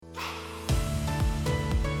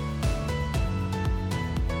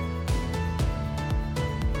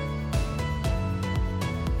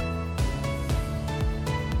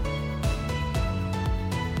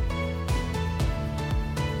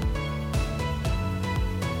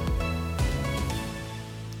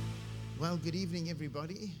good evening,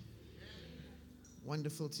 everybody.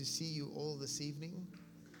 Wonderful to see you all this evening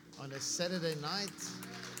on a Saturday night.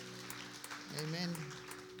 Amen.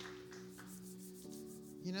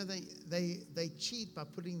 You know, they cheat by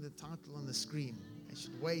putting the title on the screen. I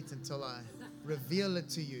should wait until I reveal it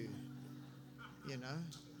to you. You know,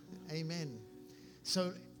 amen.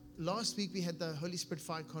 So last week we had the Holy Spirit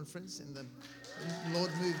Fire Conference, and the Lord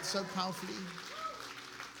moved so powerfully.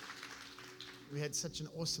 We had such an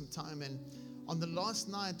awesome time, and on the last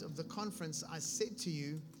night of the conference, I said to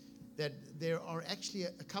you that there are actually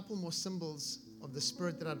a couple more symbols of the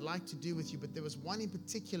Spirit that I'd like to do with you, but there was one in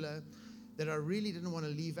particular that I really didn't want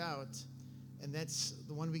to leave out, and that's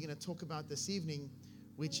the one we're going to talk about this evening,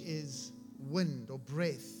 which is wind or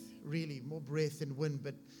breath, really, more breath than wind,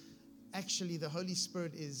 but actually the Holy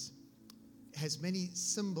Spirit has many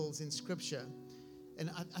symbols in Scripture, and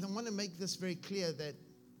I want to make this very clear that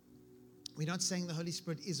we're not saying the Holy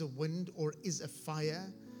Spirit is a wind or is a fire.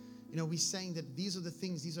 You know, we're saying that these are the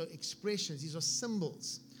things, these are expressions, these are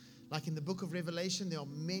symbols. Like in the book of Revelation, there are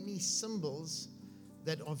many symbols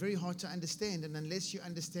that are very hard to understand. And unless you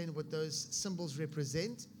understand what those symbols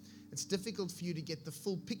represent, it's difficult for you to get the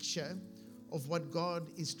full picture of what God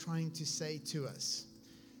is trying to say to us.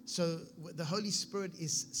 So the Holy Spirit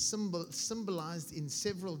is symbolized in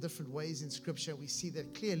several different ways in Scripture. We see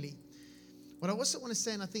that clearly. What I also want to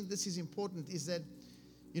say, and I think this is important, is that,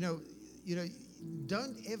 you know,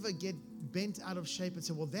 don't ever get bent out of shape and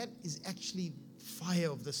say, well, that is actually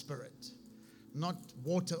fire of the Spirit, not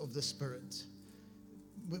water of the Spirit.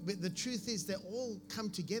 But the truth is they all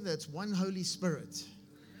come together. It's one Holy Spirit.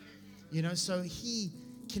 You know, so He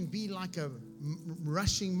can be like a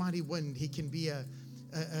rushing mighty wind. He can be a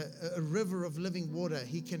river of living water.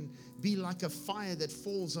 He can be like a fire that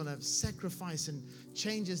falls on a sacrifice and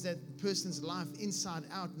changes that person's life inside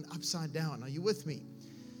out and upside down. Are you with me?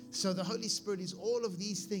 So the Holy Spirit is all of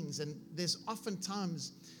these things, and there's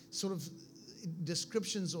oftentimes sort of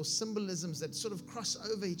descriptions or symbolisms that sort of cross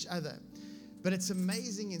over each other. But it's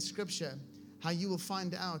amazing in Scripture how you will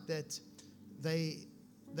find out that they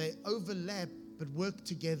overlap but work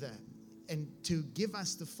together, and to give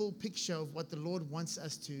us the full picture of what the Lord wants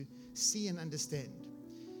us to see and understand.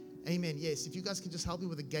 Amen. Yes, if you guys can just help me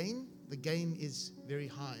with the gain is very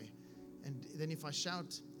high. And then if I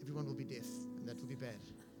shout, everyone will be deaf, and that will be bad.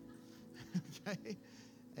 Okay?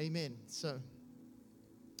 Amen. So,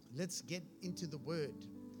 let's get into the Word.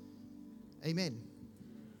 Amen.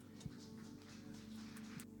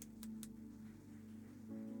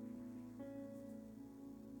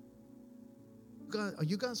 Are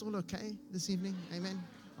you guys all okay this evening? Amen.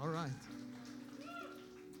 All right.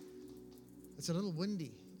 It's a little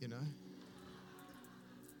windy, you know.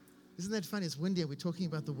 Isn't that funny? It's windy and we're talking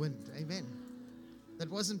about the wind. Amen. That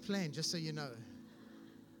wasn't planned, just so you know.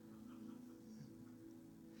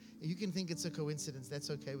 You can think it's a coincidence. That's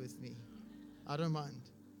okay with me. I don't mind.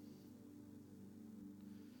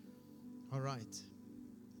 All right.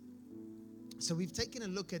 So we've taken a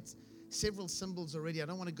look at several symbols already. I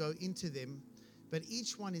don't want to go into them, but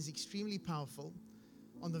each one is extremely powerful.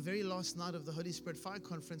 On the very last night of the Holy Spirit Fire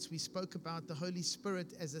Conference, we spoke about the Holy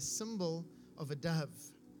Spirit as a symbol of a dove.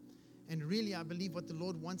 And really, I believe what the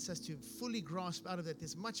Lord wants us to fully grasp out of that,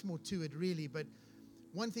 there's much more to it, really. But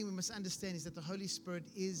one thing we must understand is that the Holy Spirit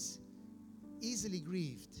is easily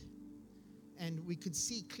grieved. And we could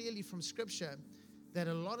see clearly from Scripture that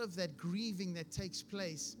a lot of that grieving that takes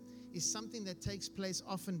place is something that takes place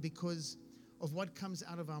often because of what comes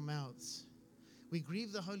out of our mouths. We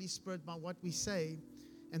grieve the Holy Spirit by what we say.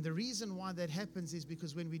 And the reason why that happens is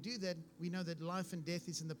because when we do that, we know that life and death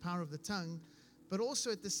is in the power of the tongue. But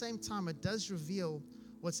also at the same time, it does reveal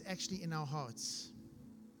what's actually in our hearts.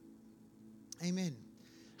 Amen.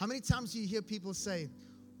 How many times do you hear people say,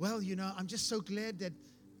 well, you know, I'm just so glad that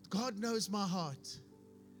God knows my heart.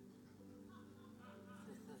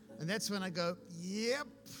 And that's when I go, yep,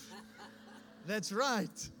 that's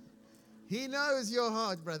right. He knows your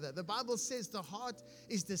heart, brother. The Bible says the heart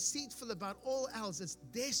is deceitful about all else. It's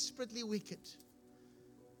desperately wicked.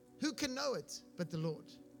 Who can know it but the Lord?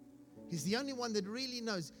 He's the only one that really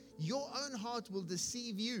knows. Your own heart will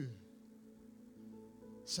deceive you.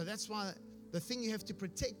 So that's why the thing you have to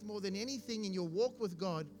protect more than anything in your walk with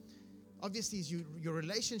God, obviously, is your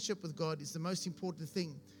relationship with God is the most important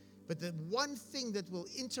thing. But the one thing that will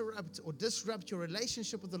interrupt or disrupt your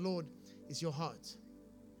relationship with the Lord is your heart.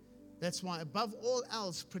 That's why, above all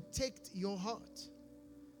else, protect your heart.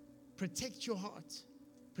 Protect your heart.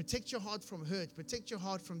 Protect your heart from hurt. Protect your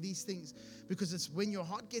heart from these things. Because it's when your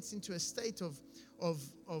heart gets into a state of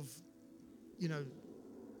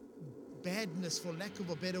badness, for lack of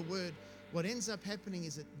a better word, what ends up happening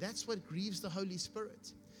is that's what grieves the Holy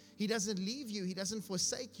Spirit. He doesn't leave you, he doesn't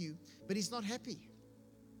forsake you, but he's not happy.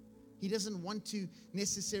 He doesn't want to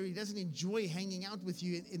necessarily, he doesn't enjoy hanging out with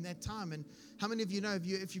you in that time. And how many of you know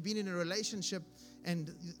if you've been in a relationship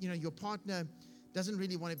and your partner doesn't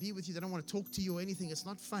really want to be with you, they don't want to talk to you or anything, it's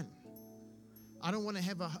not fun. I don't want to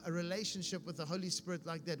have a relationship with the Holy Spirit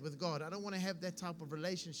like that, with God. I don't want to have that type of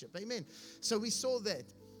relationship. Amen. So we saw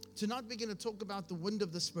that. Tonight we're going to talk about the wind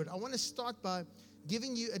of the Spirit. I want to start by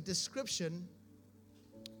giving you a description.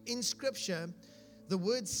 In Scripture, the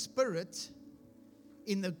word Spirit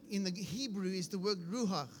in the Hebrew is the word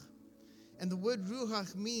ruach. And the word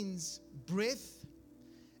ruach means breath.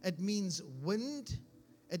 It means wind.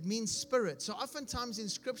 It means spirit. So oftentimes in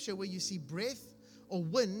Scripture where you see breath or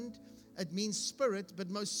wind, it means spirit, but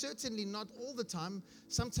most certainly not all the time.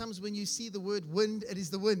 Sometimes when you see the word wind, it is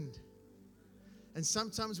the wind. And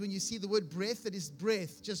sometimes when you see the word breath, it is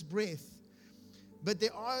breath, just breath. But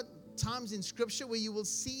there are times in Scripture where you will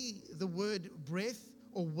see the word breath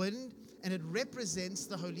or wind, and it represents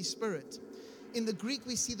the Holy Spirit. In the Greek,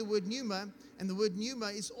 we see the word pneuma, and the word pneuma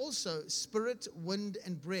is also spirit, wind,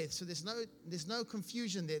 and breath. So there's no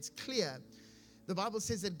confusion there. It's clear. The Bible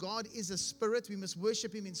says that God is a spirit. We must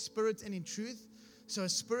worship him in spirit and in truth. So a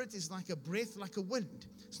spirit is like a breath, like a wind.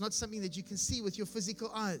 It's not something that you can see with your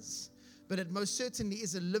physical eyes, but it most certainly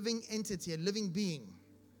is a living entity, a living being.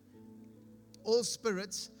 All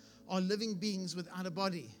spirits are living beings without a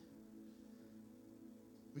body.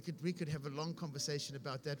 We could have a long conversation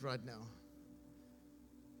about that right now.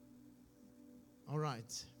 All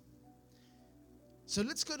right. So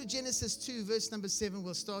let's go to Genesis 2, verse number 7.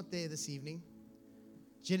 We'll start there this evening.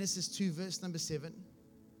 Genesis 2, verse number 7.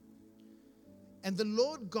 And the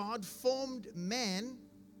Lord God formed man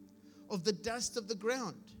of the dust of the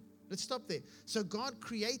ground. Let's stop there. So God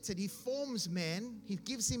created, he forms man, he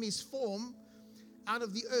gives him his form out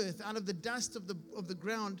of the earth, out of the dust of the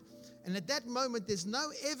ground. And at that moment, there's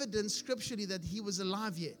no evidence scripturally that he was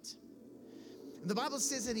alive yet. And the Bible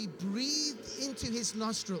says that he breathed into his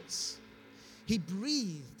nostrils. He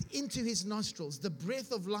breathed into his nostrils the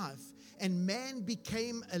breath of life, and man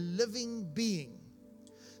became a living being.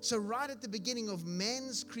 So right at the beginning of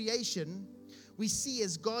man's creation, we see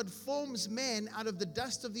as God forms man out of the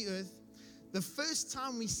dust of the earth, the first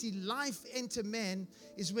time we see life enter man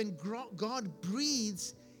is when God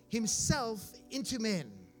breathes himself into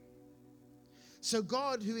man. So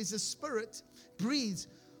God, who is a spirit, breathes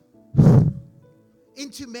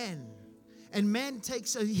into man. And man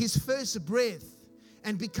takes his first breath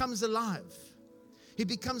and becomes alive. He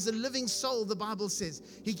becomes a living soul, the Bible says.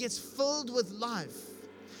 He gets filled with life.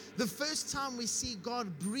 The first time we see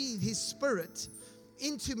God breathe his spirit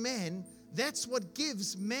into man, that's what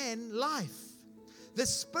gives man life. The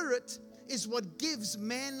spirit is what gives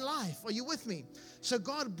man life. Are you with me? So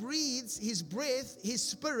God breathes his breath, his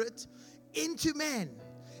spirit into man.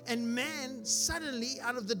 And man suddenly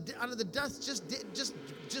out of the dust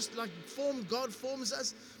just like God forms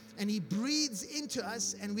us, and he breathes into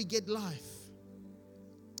us and we get life.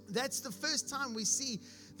 That's the first time we see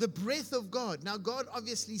the breath of God. Now, God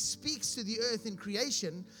obviously speaks to the earth in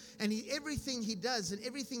creation, and everything he does and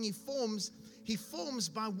everything he forms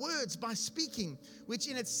by words, by speaking, which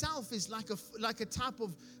in itself is like a type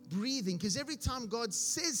of breathing. Because every time God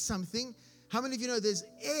says something, how many of you know there's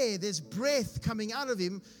air, there's breath coming out of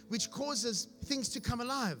him, which causes things to come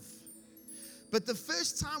alive? But the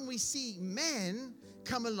first time we see man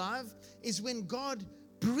come alive is when God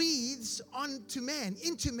breathes onto man,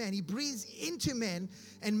 into man. He breathes into man,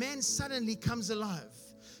 and man suddenly comes alive.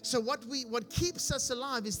 So what keeps us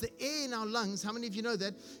alive is the air in our lungs. How many of you know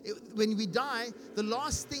that? When we die, the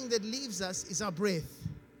last thing that leaves us is our breath.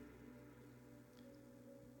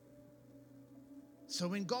 So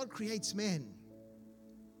when God creates man,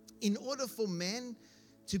 in order for man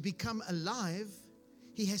to become alive,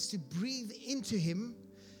 he has to breathe into him,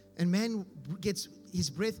 and man gets his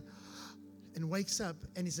breath and wakes up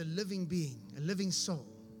and is a living being, a living soul.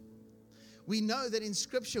 We know that in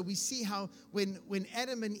Scripture we see how when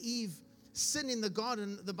Adam and Eve sin in the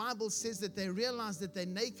garden, the Bible says that they realize that they're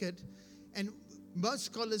naked, and most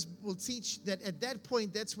scholars will teach that at that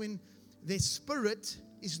point, that's when their spirit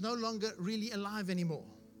is no longer really alive anymore.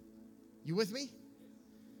 You with me?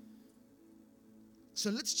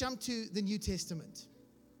 So let's jump to the New Testament.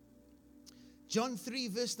 John 3,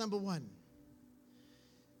 verse number 1.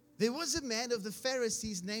 There was a man of the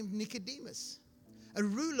Pharisees named Nicodemus, a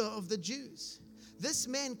ruler of the Jews. This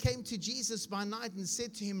man came to Jesus by night and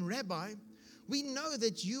said to him, Rabbi, we know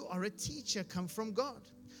that you are a teacher come from God.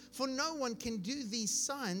 For no one can do these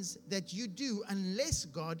signs that you do unless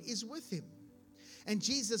God is with him. And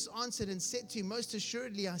Jesus answered and said to him, most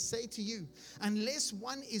assuredly, I say to you, unless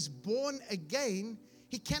one is born again,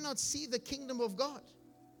 he cannot see the kingdom of God.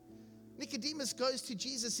 Nicodemus goes to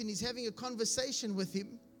Jesus and he's having a conversation with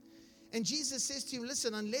him. And Jesus says to him,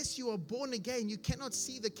 listen, unless you are born again, you cannot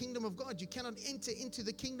see the kingdom of God. You cannot enter into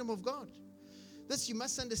the kingdom of God. This you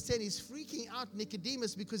must understand is freaking out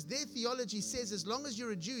Nicodemus, because their theology says as long as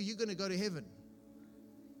you're a Jew, you're going to go to heaven.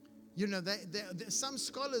 You know, some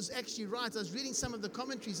scholars actually write, I was reading some of the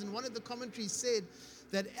commentaries, and one of the commentaries said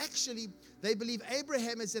that actually they believe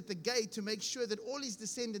Abraham is at the gate to make sure that all his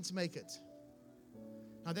descendants make it.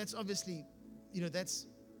 Now that's obviously, that's,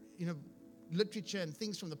 literature and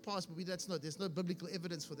things from the past, but there's no biblical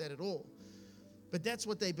evidence for that at all. But that's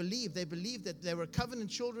what they believe. They believed that they were covenant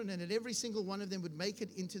children and that every single one of them would make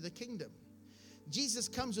it into the kingdom. Jesus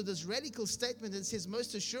comes with this radical statement and says,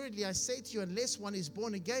 most assuredly, I say to you, unless one is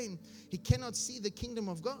born again, he cannot see the kingdom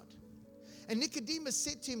of God. And Nicodemus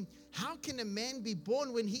said to him, how can a man be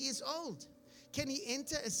born when he is old? Can he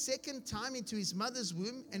enter a second time into his mother's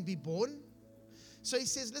womb and be born? So he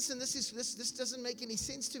says, listen, this doesn't make any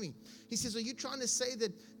sense to me. He says, are you trying to say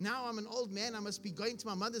that now I'm an old man, I must be going to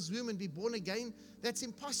my mother's womb and be born again? That's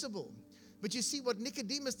impossible. But you see, what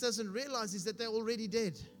Nicodemus doesn't realize is that they're already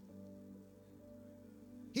dead.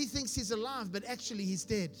 He thinks he's alive, but actually he's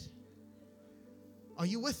dead. Are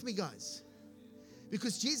you with me, guys?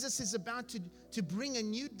 Because Jesus is about to bring a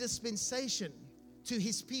new dispensation to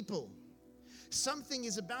his people. Something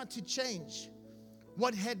is about to change.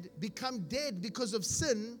 What had become dead because of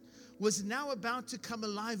sin was now about to come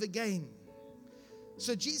alive again.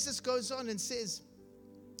 So Jesus goes on and says,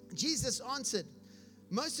 Jesus answered,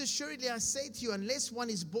 most assuredly I say to you, unless one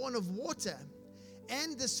is born of water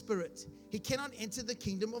and the Spirit, he cannot enter the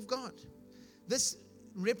kingdom of God. This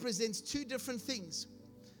represents two different things.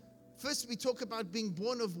 First, we talk about being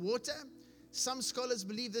born of water. Some scholars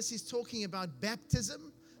believe this is talking about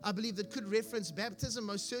baptism. I believe that could reference baptism,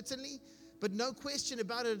 most certainly. But no question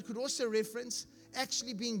about it, it could also reference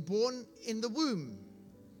actually being born in the womb.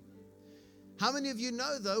 How many of you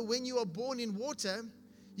know, though, when you are born in water,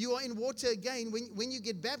 you are in water again. When you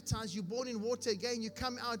get baptized, you're born in water again. You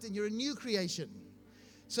come out and you're a new creation.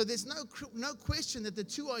 So there's no question that the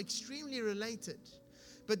two are extremely related,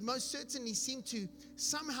 but most certainly seem to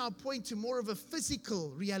somehow point to more of a physical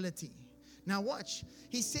reality. Now watch.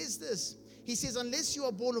 He says this. He says, unless you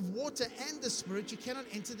are born of water and the Spirit, you cannot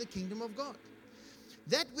enter the kingdom of God.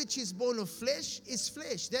 That which is born of flesh is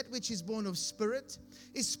flesh. That which is born of spirit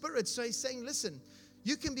is spirit. So he's saying, listen,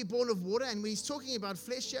 you can be born of water. And when he's talking about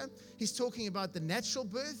flesh here, he's talking about the natural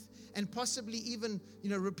birth and possibly even,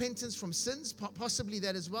 repentance from sins, possibly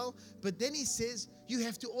that as well. But then he says, you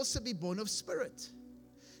have to also be born of spirit.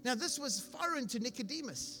 Now, this was foreign to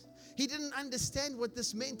Nicodemus. He didn't understand what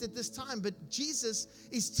this meant at this time, but Jesus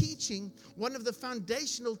is teaching one of the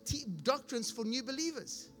foundational doctrines for new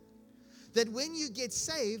believers. That when you get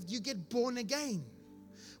saved, you get born again.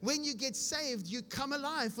 When you get saved, you come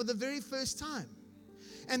alive for the very first time.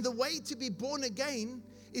 And the way to be born again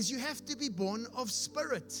is you have to be born of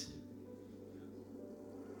spirit.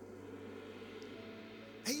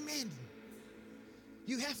 Amen.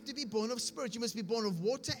 You have to be born of spirit. You must be born of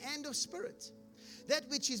water and of spirit. That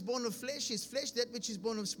which is born of flesh is flesh. That which is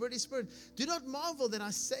born of spirit is spirit. Do not marvel that I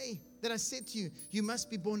said to you, you must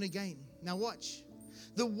be born again. Now watch.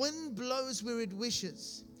 The wind blows where it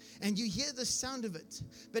wishes, and you hear the sound of it,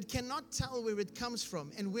 but cannot tell where it comes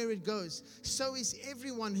from and where it goes. So is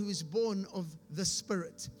everyone who is born of the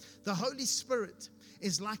Spirit. The Holy Spirit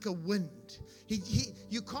is like a wind.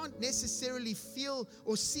 You can't necessarily feel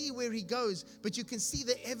or see where he goes, but you can see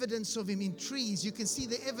the evidence of him in trees. You can see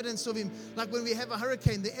the evidence of him, like when we have a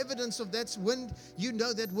hurricane, the evidence of that wind, you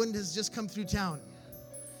know that wind has just come through town.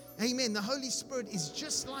 Amen. The Holy Spirit is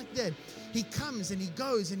just like that. He comes and he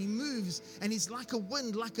goes and he moves and he's like a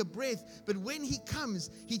wind, like a breath. But when he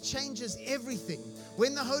comes, he changes everything.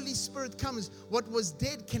 When the Holy Spirit comes, what was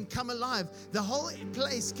dead can come alive. The whole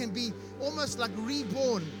place can be almost like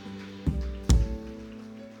reborn.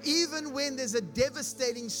 Even when there's a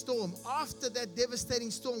devastating storm, after that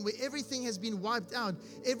devastating storm where everything has been wiped out,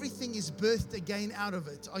 everything is birthed again out of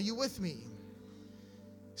it. Are you with me?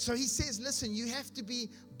 So he says, listen, you have to be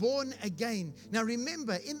born again. Now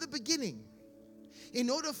remember, in the beginning, in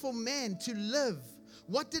order for man to live,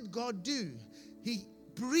 what did God do? He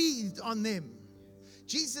breathed on them.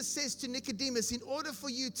 Jesus says to Nicodemus, in order for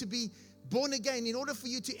you to be born again, in order for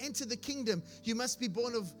you to enter the kingdom, you must be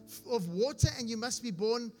born of water and you must be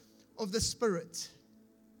born of the Spirit.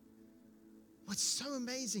 What's so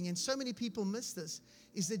amazing, and so many people miss this,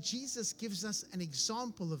 is that Jesus gives us an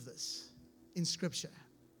example of this in Scripture.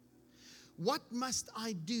 what must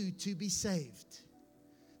I do to be saved?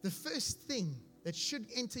 The first thing that should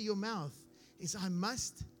enter your mouth is, I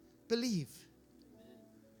must believe.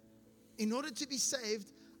 In order to be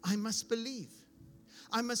saved, I must believe.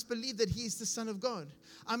 I must believe that He is the Son of God.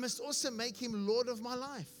 I must also make Him Lord of my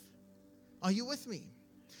life. Are you with me?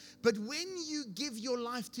 But when you give your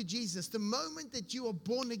life to Jesus, the moment that you are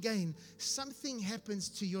born again, something happens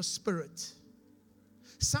to your spirit.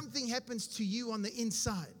 Something happens to you on the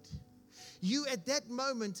inside. You at that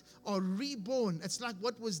moment are reborn. It's like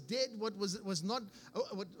what was dead, what was not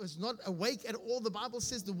awake at all. The Bible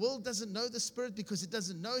says the world doesn't know the Spirit because it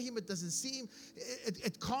doesn't know Him. It doesn't see Him.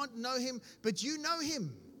 It can't know Him, but you know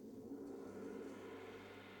Him.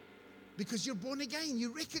 Because you're born again.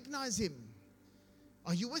 You recognize Him.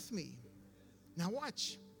 Are you with me? Now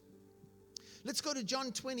watch. Let's go to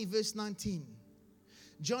John 20, verse 19.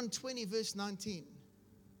 John 20, verse 19.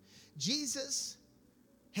 Jesus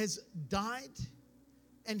has died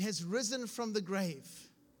and has risen from the grave.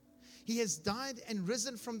 He has died and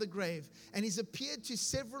risen from the grave, and He's appeared to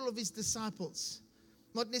several of His disciples.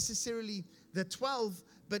 Not necessarily the 12,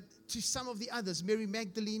 but to some of the others. Mary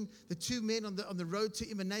Magdalene, the two men on the road to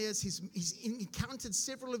Emmaus. He's encountered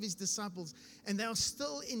several of His disciples, and they are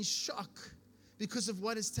still in shock because of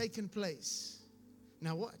what has taken place.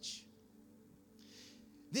 Now watch.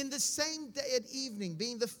 Then the same day at evening,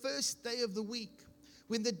 being the first day of the week,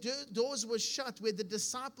 when the doors were shut, where the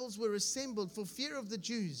disciples were assembled for fear of the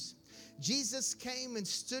Jews, Jesus came and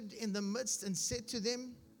stood in the midst and said to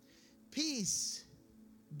them, "Peace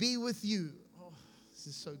be with you." Oh, this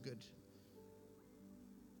is so good.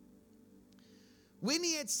 When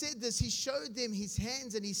He had said this, He showed them His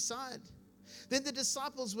hands and His side. Then the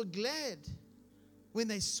disciples were glad when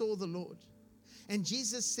they saw the Lord. And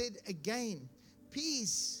Jesus said again,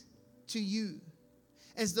 "Peace to you.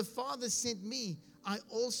 As the Father sent me, I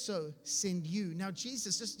also send you." Now,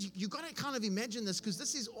 Jesus, you got to kind of imagine this, because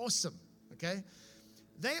this is awesome, okay?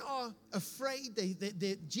 They are afraid.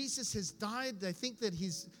 Jesus has died. They think that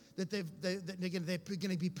they're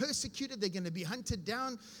going to be persecuted. They're going to be hunted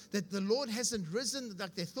down. That the Lord hasn't risen.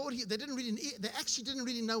 Like they actually didn't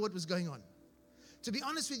really know what was going on. To be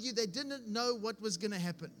honest with you, they didn't know what was going to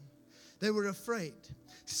happen. They were afraid.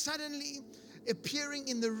 Suddenly, appearing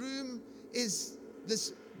in the room is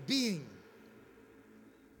this being.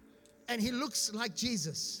 And he looks like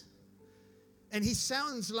Jesus. And he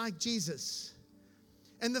sounds like Jesus.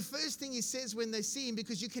 And the first thing he says when they see him,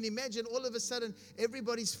 because you can imagine all of a sudden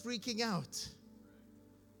everybody's freaking out.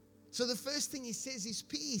 So the first thing he says is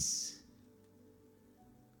peace.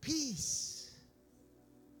 Peace.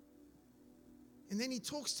 And then he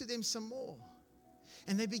talks to them some more.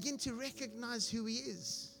 And they begin to recognize who he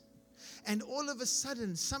is. And all of a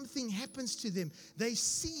sudden something happens to them. They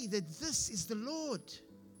see that this is the Lord.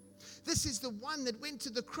 This is the one that went to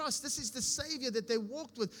the cross. This is the Savior that they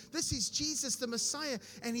walked with. This is Jesus, the Messiah,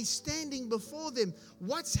 and he's standing before them.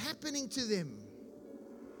 What's happening to them?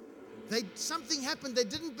 Something happened. They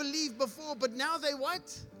didn't believe before, but now they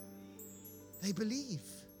what? They believe.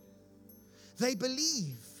 They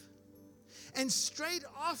believe. And straight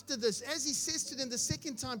after this, as he says to them the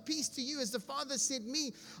second time, "Peace to you, as the Father sent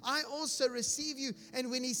me, I also receive you." And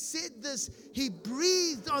when he said this, he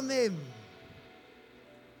breathed on them.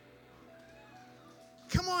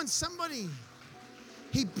 Come on, somebody.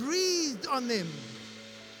 He breathed on them.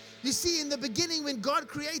 You see, in the beginning, when God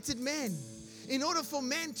created man, in order for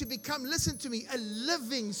man to become, listen to me, a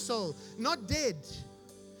living soul, not dead.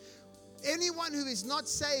 Anyone who is not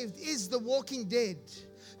saved is the walking dead.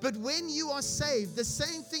 But when you are saved, the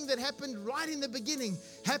same thing that happened right in the beginning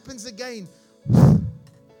happens again.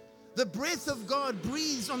 The breath of God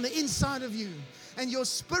breathes on the inside of you, and your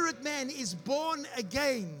spirit man is born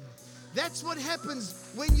again. That's what happens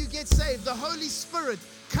when you get saved. The Holy Spirit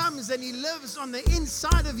comes and he lives on the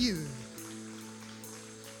inside of you.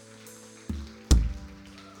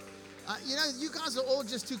 You guys are all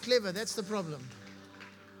just too clever. That's the problem.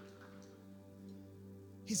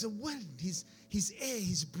 He's a wind. He's air,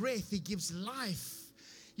 His breath. He gives life.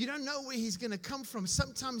 You don't know where He's going to come from.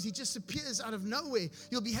 Sometimes He just appears out of nowhere.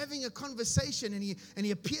 You'll be having a conversation and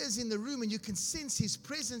he appears in the room and you can sense His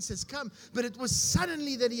presence has come. But it was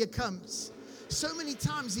suddenly that He comes. So many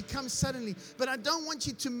times He comes suddenly. But I don't want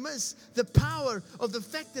you to miss the power of the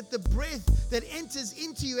fact that the breath that enters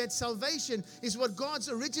into you at salvation is what God's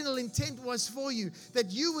original intent was for you. That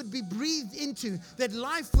you would be breathed into. That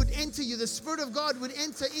life would enter you. The Spirit of God would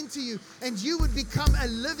enter into you. And you would become a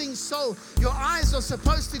living soul. Your eyes are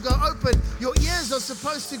supposed to go open. Your ears are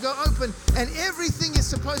supposed to go open. And everything is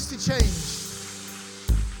supposed to change.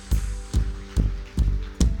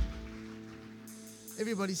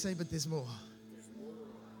 Everybody say, but there's more.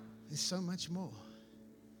 There's so much more.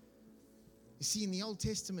 You see, in the Old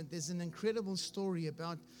Testament, there's an incredible story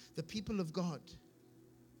about the people of God.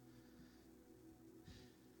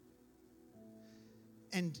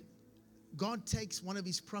 And God takes one of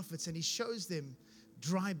his prophets and he shows them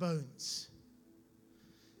dry bones.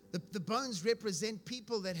 The bones represent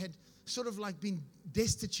people that had sort of like been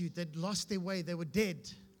destitute, that lost their way, they were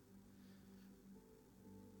dead.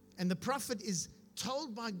 And the prophet is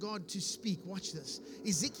told by God to speak. Watch this.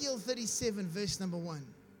 Ezekiel 37, verse number 1.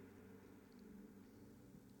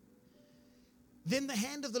 Then the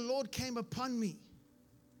hand of the Lord came upon me.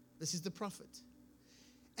 This is the prophet.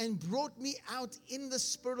 And brought me out in the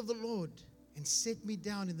spirit of the Lord and set me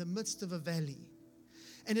down in the midst of a valley.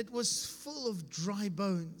 And it was full of dry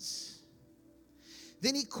bones.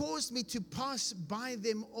 Then he caused me to pass by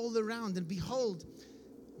them all around. And behold,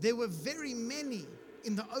 there were very many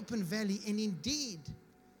in the open valley. And indeed,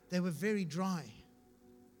 they were very dry.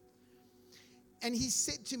 And he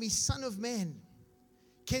said to me, Son of man,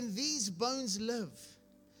 can these bones live?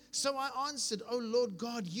 So I answered, O Lord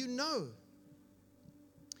God, you know.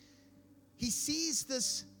 He sees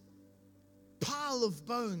this pile of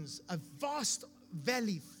bones, a vast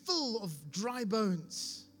valley full of dry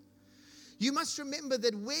bones. You must remember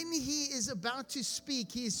that when he is about to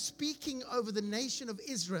speak, he is speaking over the nation of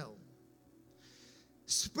Israel.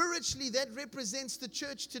 Spiritually, that represents the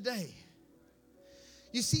church today.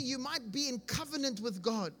 You see, you might be in covenant with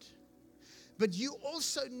God, but you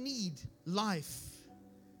also need life.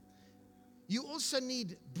 You also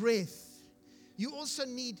need breath. You also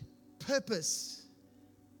need purpose.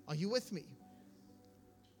 Are you with me?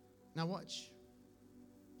 Now watch.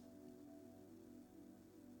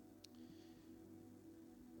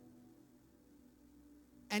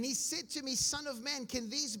 And he said to me, Son of man, can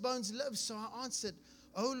these bones live? So I answered,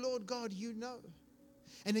 O Lord God, you know.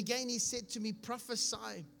 And again he said to me,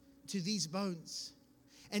 prophesy to these bones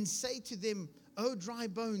and say to them, O dry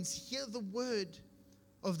bones, hear the word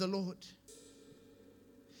of the Lord.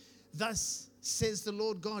 Thus says the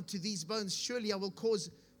Lord God to these bones, surely I will cause,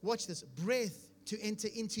 watch this, breath to enter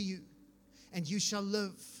into you, and you shall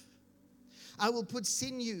live. I will put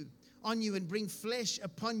sinew on you and bring flesh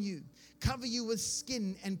upon you, cover you with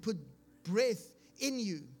skin and put breath in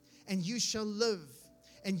you, and you shall live.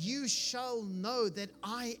 And you shall know that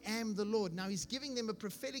I am the Lord. Now he's giving them a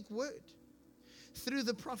prophetic word through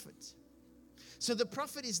the prophet. So the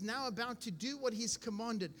prophet is now about to do what he's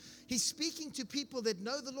commanded. He's speaking to people that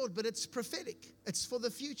know the Lord, but it's prophetic. It's for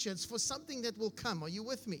the future. It's for something that will come. Are you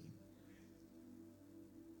with me?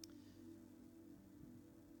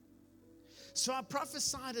 So I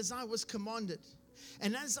prophesied as I was commanded.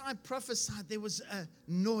 And as I prophesied, there was a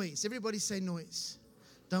noise. Everybody say noise.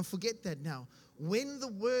 Don't forget that now. When the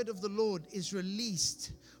word of the Lord is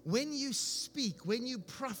released, when you speak, when you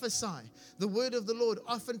prophesy the word of the Lord,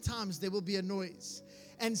 oftentimes there will be a noise.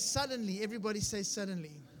 And suddenly, everybody say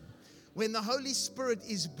suddenly, when the Holy Spirit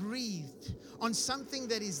is breathed on something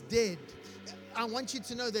that is dead, I want you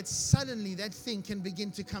to know that suddenly that thing can begin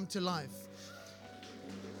to come to life.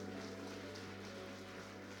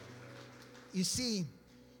 You see,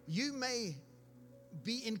 you may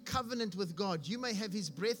be in covenant with God. You may have his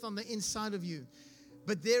breath on the inside of you,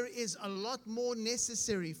 but there is a lot more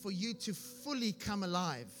necessary for you to fully come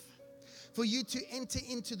alive, for you to enter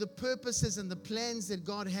into the purposes and the plans that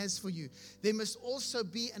God has for you. There must also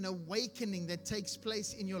be an awakening that takes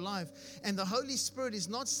place in your life. And the Holy Spirit is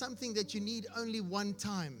not something that you need only one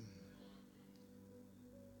time.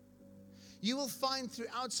 You will find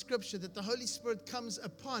throughout Scripture that the Holy Spirit comes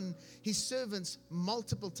upon his servants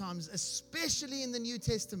multiple times, especially in the New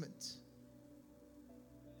Testament.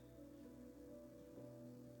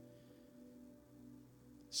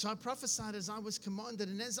 So I prophesied as I was commanded,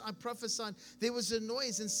 and as I prophesied, there was a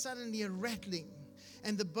noise and suddenly a rattling,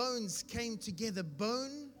 and the bones came together,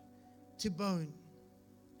 bone to bone.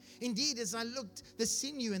 Indeed, as I looked, the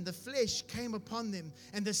sinew and the flesh came upon them,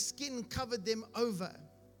 and the skin covered them over.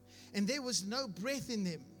 And there was no breath in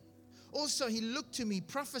them. Also, he looked to me,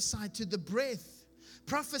 prophesied to the breath.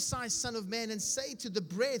 Prophesy, Son of man, and say to the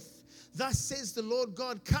breath, thus says the Lord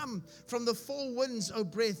God, come from the four winds, O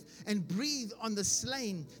breath, and breathe on the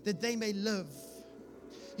slain that they may live.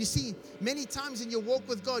 You see, many times in your walk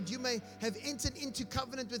with God, you may have entered into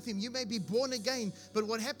covenant with him. You may be born again. But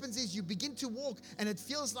what happens is you begin to walk, and it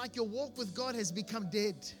feels like your walk with God has become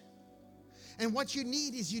dead. And what you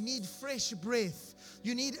need is you need fresh breath.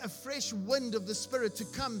 You need a fresh wind of the Spirit to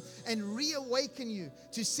come and reawaken you,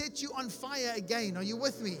 to set you on fire again. Are you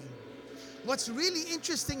with me? What's really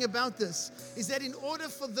interesting about this is that in order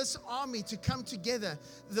for this army to come together,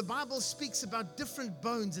 the Bible speaks about different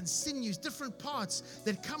bones and sinews, different parts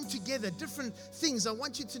that come together, different things. I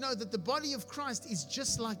want you to know that the body of Christ is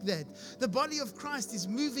just like that. The body of Christ is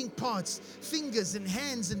moving parts, fingers and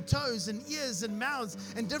hands and toes and ears and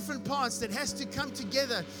mouths and different parts that has to come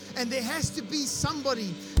together. And there has to be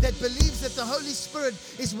somebody that believes that the Holy Spirit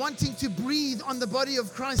is wanting to breathe on the body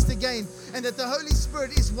of Christ again, and that the Holy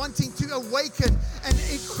Spirit is wanting to awaken and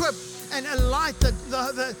equip and alight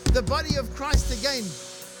the body of Christ again.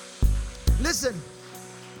 Listen,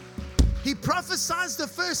 he prophesies the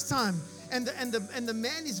first time, and the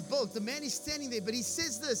man is built, the man is standing there, but he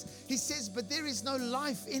says this, he says, but there is no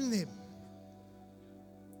life in them.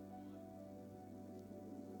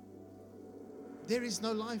 There is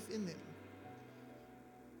no life in them.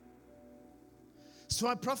 So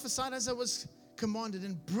I prophesied as I was commanded,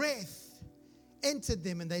 and breath entered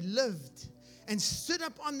them, and they lived and stood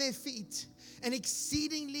up on their feet, an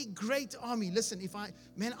exceedingly great army. Listen,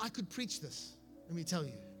 I could preach this, let me tell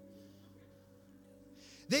you.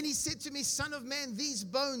 Then he said to me, Son of man, these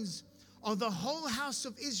bones are the whole house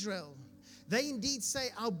of Israel. They indeed say,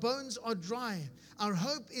 our bones are dry, our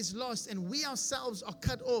hope is lost, and we ourselves are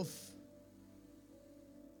cut off.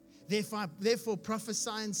 Therefore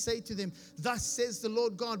prophesy and say to them, thus says the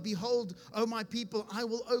Lord God, behold, O my people, I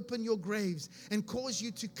will open your graves and cause you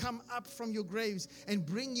to come up from your graves and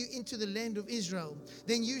bring you into the land of Israel.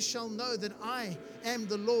 Then you shall know that I am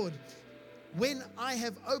the Lord. When I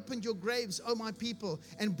have opened your graves, O my people,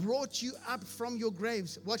 and brought you up from your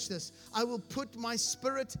graves, watch this, I will put my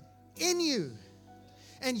spirit in you,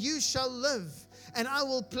 and you shall live, and I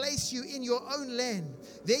will place you in your own land.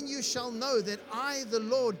 Then you shall know that I, the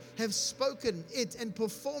Lord, have spoken it and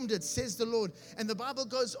performed it, says the Lord. And the Bible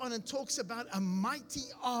goes on and talks about a mighty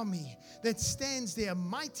army that stands there, a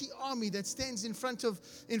mighty army that stands in front of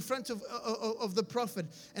the prophet.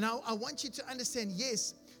 And I want you to understand,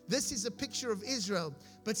 yes, this is a picture of Israel,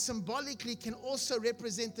 but symbolically can also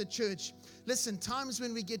represent the church. Listen, times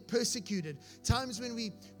when we get persecuted, times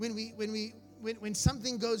when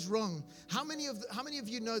something goes wrong, how many of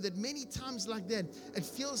you know that many times like that, it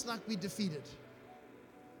feels like we're defeated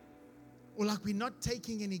or like we're not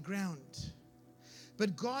taking any ground?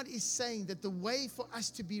 But God is saying that the way for us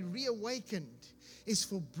to be reawakened is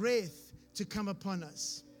for breath to come upon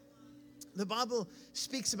us. The Bible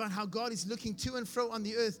speaks about how God is looking to and fro on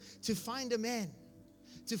the earth to find a man,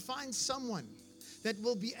 to find someone that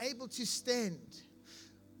will be able to stand.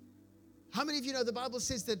 How many of you know the Bible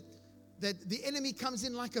says that the enemy comes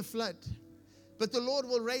in like a flood, but the Lord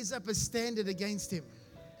will raise up a standard against him?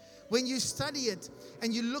 When you study it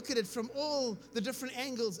and you look at it from all the different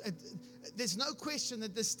angles, there's no question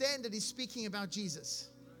that the standard is speaking about Jesus.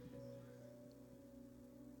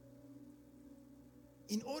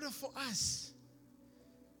 In order for us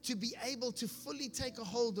to be able to fully take a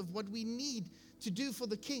hold of what we need to do for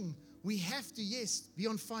the King, we have to, yes, be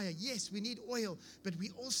on fire. Yes, we need oil, but we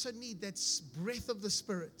also need that breath of the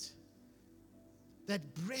Spirit, that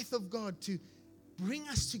breath of God to bring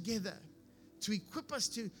us together, to equip us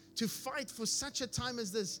to fight for such a time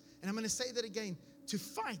as this. And I'm going to say that again, to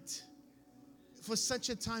fight for such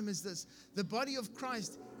a time as this. The body of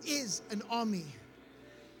Christ is an army.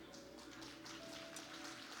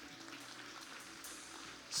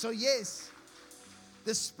 So yes,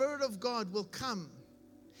 the Spirit of God will come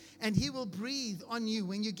and He will breathe on you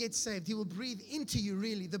when you get saved. He will breathe into you,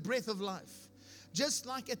 really, the breath of life. Just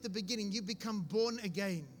like at the beginning, you become born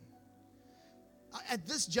again. At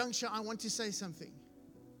this juncture, I want to say something.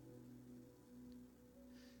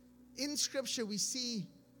 In Scripture, we see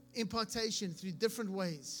impartation through different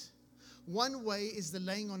ways. One way is the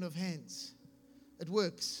laying on of hands. It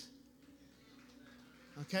works.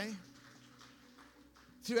 Okay?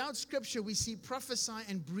 Throughout Scripture, we see prophesy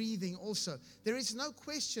and breathing also. There is no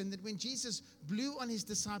question that when Jesus blew on His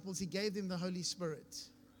disciples, He gave them the Holy Spirit.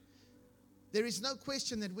 There is no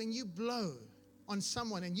question that when you blow on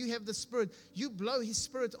someone and you have the Spirit, you blow His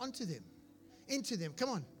Spirit onto them, into them.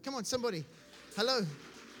 Come on, somebody. Hello.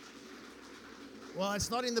 Well,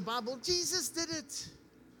 it's not in the Bible. Jesus did it.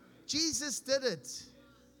 Jesus did it.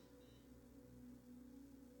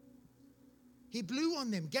 He blew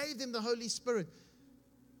on them, gave them the Holy Spirit.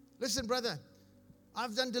 Listen, brother,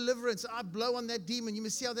 I've done deliverance. I blow on that demon. You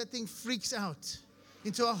must see how that thing freaks out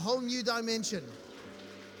into a whole new dimension.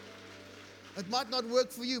 It might not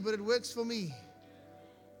work for you, but it works for me.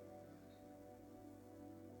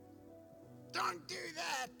 Don't do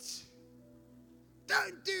that.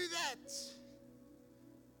 Don't do that.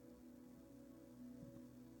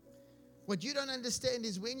 What you don't understand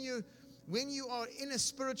is when you are in a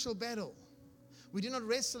spiritual battle, We do not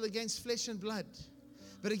wrestle against flesh and blood,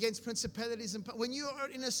 but against principalities and when you are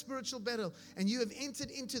in a spiritual battle and you have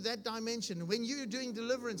entered into that dimension, when you're doing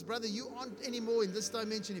deliverance, brother, you aren't anymore in this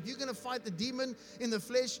dimension. If you're going to fight the demon in the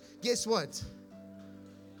flesh, guess what?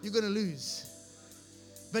 You're going to lose.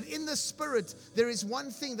 But in the spirit, there is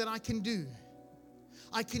one thing that I can do.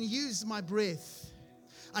 I can use my breath.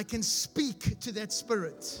 I can speak to that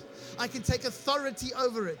spirit. I can take authority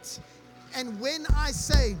over it. And when I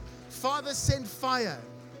say, Father, send fire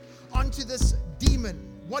onto this demon,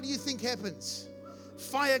 what do you think happens?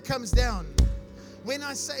 Fire comes down. When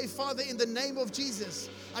I say, Father, in the name of Jesus,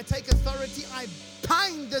 I take authority, I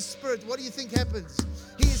bind the spirit. What do you think happens?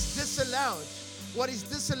 He is disallowed. What is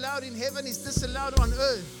disallowed in heaven is disallowed on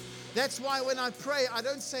earth. That's why when I pray, I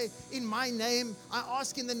don't say in my name. I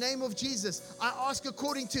ask in the name of Jesus. I ask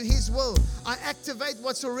according to His will. I activate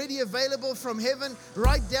what's already available from heaven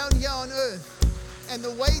right down here on earth. And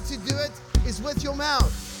the way to do it is with your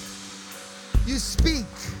mouth. You speak.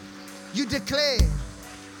 You declare.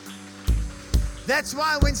 That's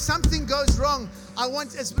why when something goes wrong, I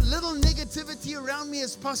want as little negativity around me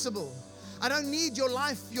as possible. I don't need your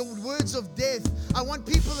life, your words of death. I want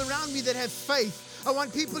people around me that have faith. I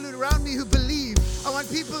want people around me who believe. I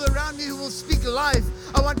want people around me who will speak life.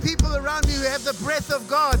 I want people around me who have the breath of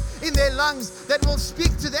God in their lungs that will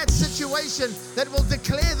speak to that situation, that will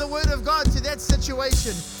declare the word of God to that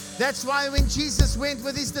situation. That's why when Jesus went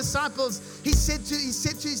with His disciples, He said to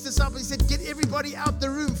His disciples, He said, get everybody out the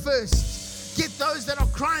room first. Get those that are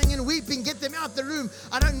crying and weeping, get them out the room.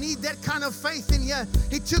 I don't need that kind of faith in here.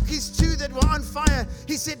 He took His two that were on fire.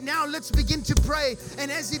 He said, now let's begin to pray.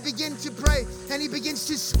 And as He began to pray, and He begins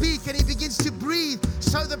to speak, and He begins to breathe,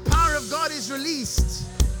 so the power of God is released.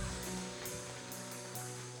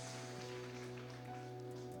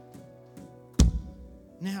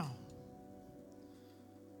 Now,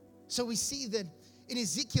 so we see that in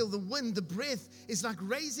Ezekiel, the wind, the breath is like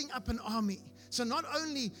raising up an army. So not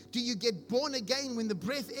only do you get born again when the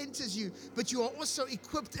breath enters you, but you are also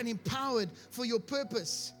equipped and empowered for your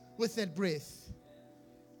purpose with that breath.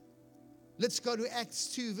 Let's go to Acts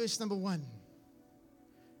 2, verse number 1.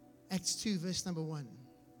 Acts 2, verse number 1.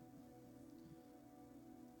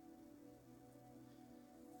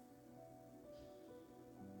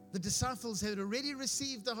 The disciples had already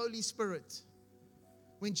received the Holy Spirit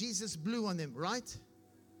when Jesus blew on them, right?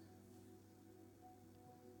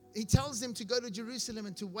 He tells them to go to Jerusalem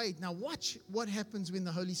and to wait. Now watch what happens when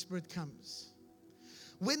the Holy Spirit comes.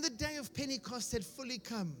 When the day of Pentecost had fully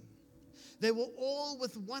come, they were all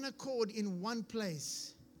with one accord in one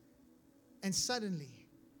place. And suddenly,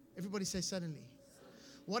 everybody say suddenly.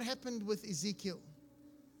 What happened with Ezekiel?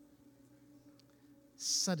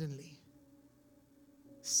 Suddenly.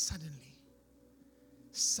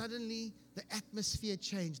 Suddenly, the atmosphere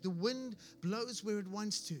changed. The wind blows where it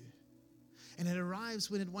wants to. And it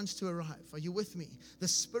arrives when it wants to arrive. Are you with me? The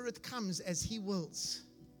Spirit comes as He wills.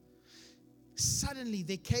 Suddenly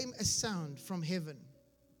there came a sound from heaven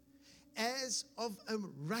as of a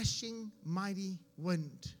rushing mighty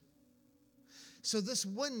wind. So this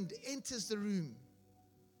wind enters the room.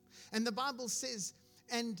 And the Bible says,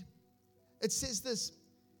 and it says this,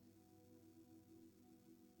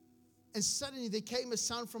 and suddenly there came a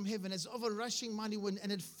sound from heaven as of a rushing mighty wind,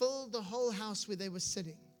 and it filled the whole house where they were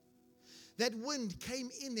sitting. That wind came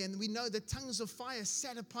in there, and we know that tongues of fire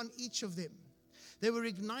sat upon each of them. They were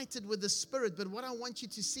ignited with the Spirit. But what I want you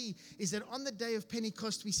to see is that on the day of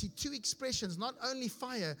Pentecost, we see two expressions. Not only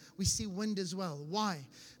fire, we see wind as well. Why?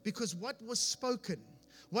 Because what was spoken,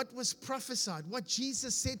 what was prophesied, what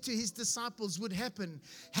Jesus said to His disciples would happen,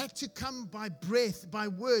 had to come by breath, by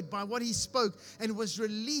word, by what He spoke, and was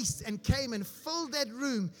released and came and filled that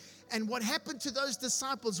room. And what happened to those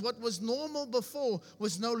disciples, what was normal before,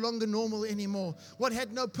 was no longer normal anymore. What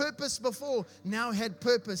had no purpose before, now had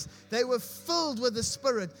purpose. They were filled with the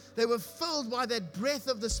Spirit. They were filled by that breath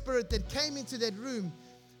of the Spirit that came into that room.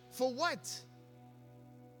 For what?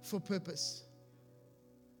 For purpose.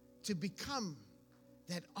 To become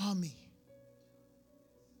that army.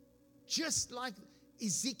 Just like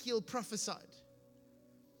Ezekiel prophesied,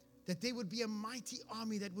 that there would be a mighty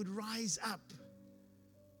army that would rise up.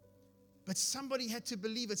 But somebody had to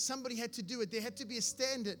believe it. Somebody had to do it. There had to be a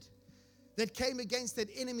standard that came against that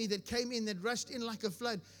enemy that came in, that rushed in like a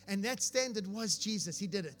flood. And that standard was Jesus. He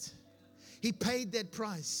did it. He paid that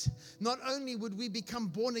price. Not only would we become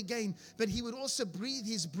born again, but He would also breathe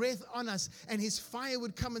His breath on us, and His fire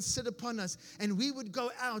would come and sit upon us, and we would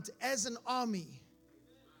go out as an army.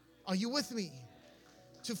 Are you with me?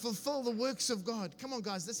 To fulfill the works of God. Come on,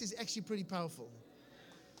 guys. This is actually pretty powerful.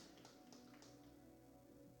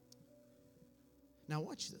 Now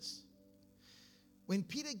watch this. when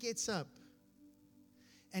Peter gets up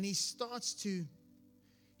and he starts to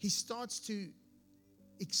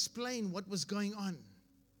explain what was going on,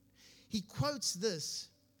 he quotes this,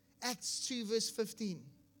 Acts 2 verse 15.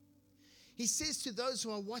 He says to those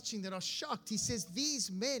who are watching that are shocked, he says, these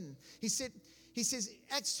men, he says,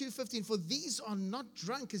 Acts 2:15, for these are not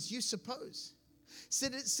drunk as you suppose,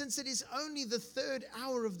 since it is only the third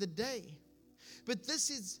hour of the day. But this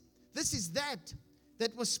is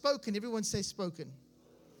that was spoken. Everyone say spoken.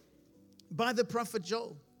 By the prophet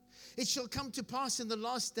Joel. It shall come to pass in the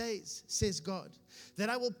last days, says God, that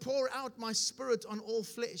I will pour out my spirit on all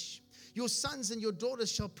flesh. Your sons and your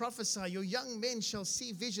daughters shall prophesy. Your young men shall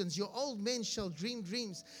see visions. Your old men shall dream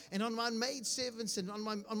dreams. And on my maidservants and on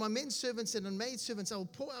my men servants and on maidservants, I will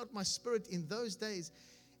pour out my spirit in those days,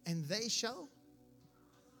 and they shall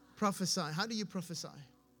prophesy. How do you prophesy?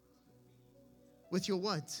 With your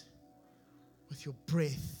what? With your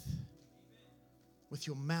breath. With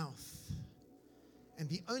your mouth. And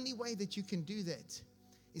the only way that you can do that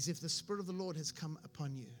is if the Spirit of the Lord has come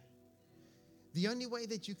upon you. The only way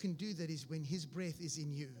that you can do that is when His breath is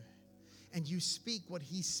in you. And you speak what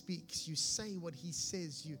He speaks. You say what He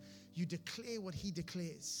says. You declare what He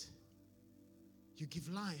declares. You give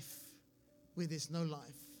life where there's no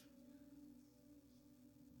life.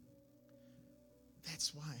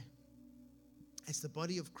 That's why, as the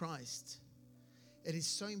body of Christ, it is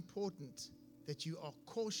so important that you are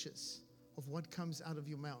cautious of what comes out of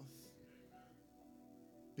your mouth.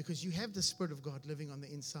 Because you have the Spirit of God living on the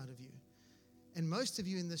inside of you. And most of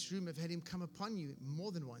you in this room have had Him come upon you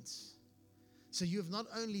more than once. So you have not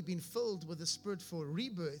only been filled with the Spirit for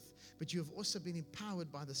rebirth, but you have also been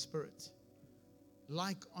empowered by the Spirit.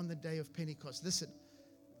 Like on the day of Pentecost. Listen,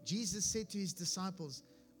 Jesus said to His disciples,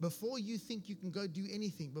 before you think you can go do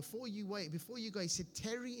anything, before you wait, before you go, He said,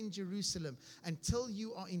 tarry in Jerusalem until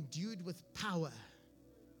you are endued with power.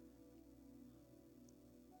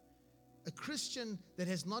 A Christian that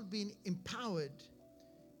has not been empowered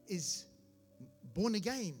is born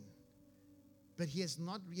again, but he has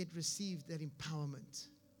not yet received that empowerment.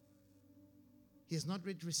 He has not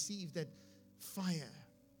yet received that fire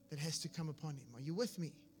that has to come upon him. Are you with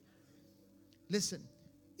me? Listen,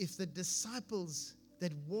 if the disciples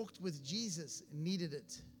that walked with Jesus needed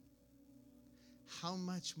it, how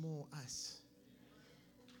much more us?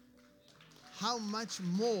 How much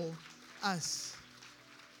more us?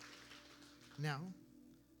 Now,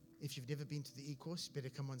 if you've never been to the e-course, you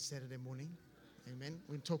better come on Saturday morning. Amen.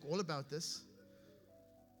 We'll talk all about this.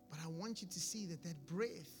 But I want you to see that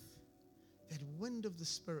breath, that wind of the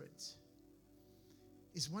Spirit,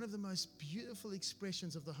 is one of the most beautiful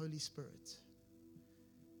expressions of the Holy Spirit.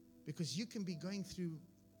 Because you can be going through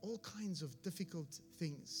all kinds of difficult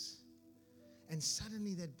things, and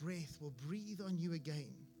suddenly that breath will breathe on you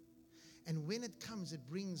again. And when it comes, it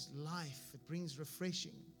brings life, it brings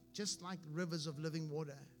refreshing, just like rivers of living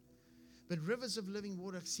water. But rivers of living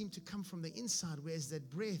water seem to come from the inside, whereas that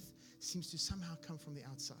breath seems to somehow come from the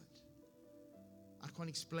outside. I can't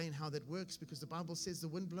explain how that works, because the Bible says the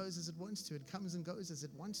wind blows as it wants to. It comes and goes as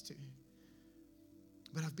it wants to.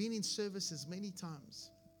 But I've been in services many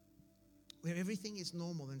times where everything is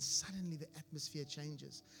normal, and suddenly the atmosphere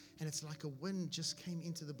changes. And it's like a wind just came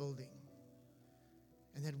into the building.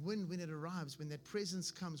 And that wind, when it arrives, when that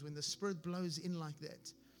presence comes, when the Spirit blows in like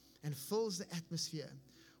that and fills the atmosphere,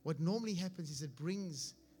 what normally happens is it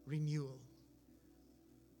brings renewal.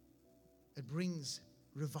 It brings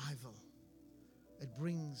revival. It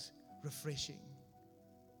brings refreshing.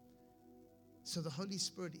 So the Holy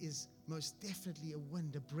Spirit is most definitely a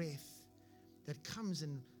wind, a breath that comes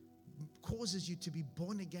and causes you to be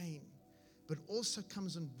born again, but also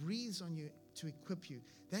comes and breathes on you to equip you.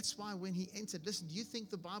 That's why when He entered, listen, do you think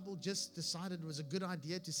the Bible just decided it was a good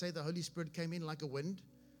idea to say the Holy Spirit came in like a wind?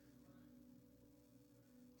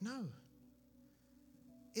 No.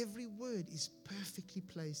 Every word is perfectly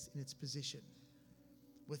placed in its position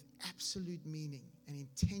with absolute meaning and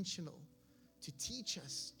intentional to teach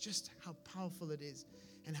us just how powerful it is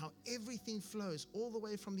and how everything flows all the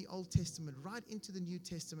way from the Old Testament right into the New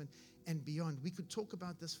Testament and beyond. We could talk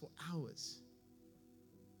about this for hours.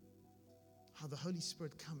 How the Holy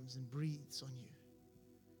Spirit comes and breathes on you,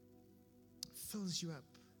 fills you up,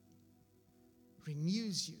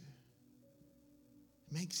 renews you,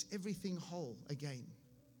 makes everything whole again.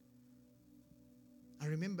 I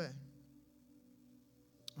remember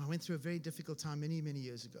I went through a very difficult time many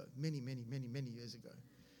years ago. Many years ago.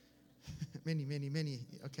 many.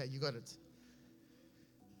 Okay, you got it.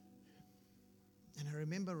 And I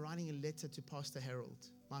remember writing a letter to Pastor Harold,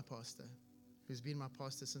 my pastor, who's been my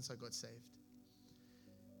pastor since I got saved.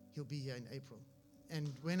 He'll be here in April.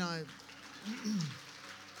 And when I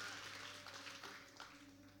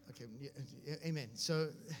Okay, amen. So,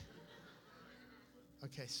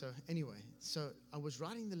 okay, so anyway, so I was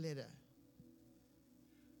writing the letter,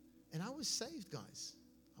 and I was saved, guys.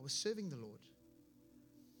 I was serving the Lord,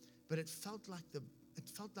 but it felt like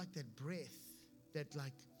that breath, it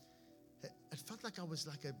felt like I was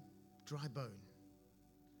like a dry bone.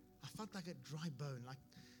 I felt like a dry bone, like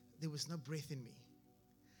there was no breath in me.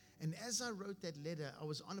 And as I wrote that letter, I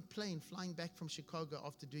was on a plane flying back from Chicago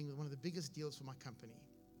after doing one of the biggest deals for my company.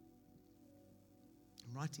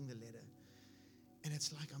 I'm writing the letter, and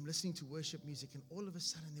it's like I'm listening to worship music, and all of a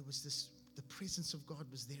sudden there was the presence of God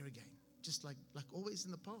was there again, just like always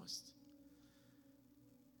in the past.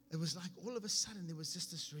 It was like all of a sudden there was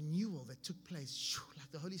just this renewal that took place.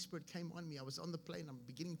 Like the Holy Spirit came on me. I was on the plane. I'm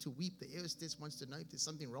beginning to weep. The air hostess wants to know if there's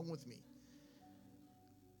something wrong with me.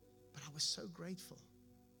 But I was so grateful.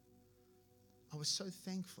 I was so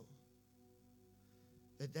thankful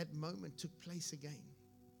that moment took place again.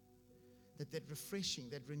 That refreshing,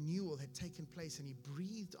 that renewal had taken place, and He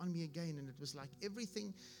breathed on me again, and it was like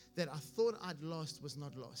everything that I thought I'd lost was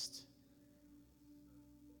not lost.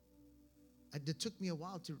 It took me a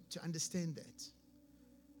while to understand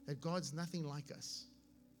that God's nothing like us.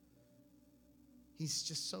 He's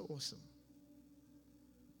just so awesome.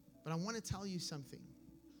 But I want to tell you something,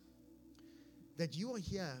 that you are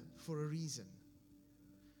here for a reason.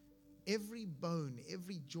 Every bone,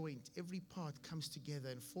 every joint, every part comes together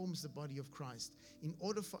and forms the body of Christ in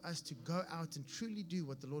order for us to go out and truly do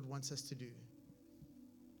what the Lord wants us to do.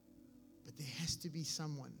 But there has to be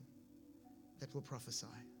someone that will prophesy.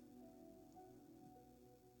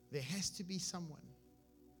 There has to be someone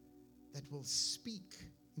that will speak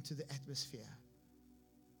into the atmosphere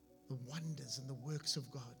the wonders and the works of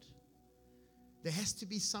God. There has to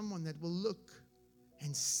be someone that will look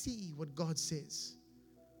and see what God says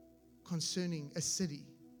concerning a city,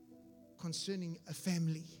 concerning a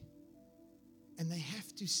family. And they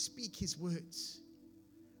have to speak His words.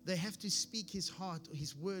 They have to speak His heart or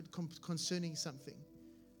His word concerning something.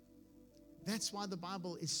 That's why the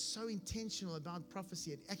Bible is so intentional about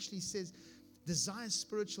prophecy. It actually says, desire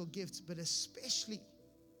spiritual gifts, but especially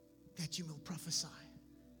that you will prophesy.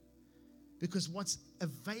 Because what's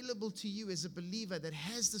available to you as a believer that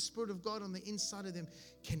has the Spirit of God on the inside of them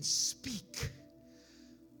can speak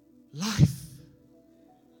life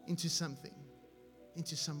into something,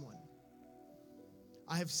 into someone.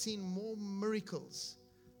 I have seen more miracles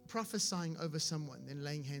prophesying over someone than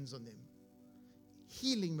laying hands on them.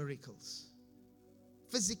 Healing miracles.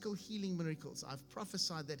 Physical healing miracles. I've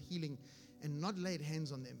prophesied that healing and not laid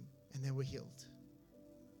hands on them, and they were healed.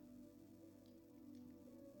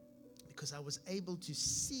 Because I was able to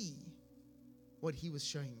see what He was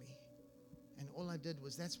showing me. And all I did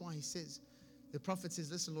was, that's why He says, the prophet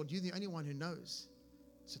says, listen, Lord, you're the only one who knows.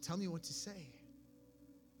 So tell me what to say.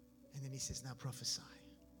 And then He says, now prophesy.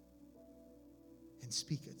 And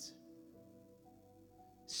speak it.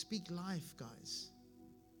 Speak life, guys,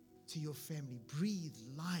 to your family. Breathe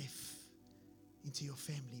life into your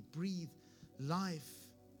family. Breathe life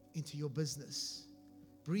into your business.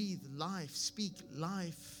 Breathe life. Speak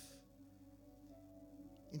life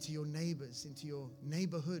into your neighbors, into your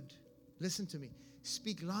neighborhood. Listen to me.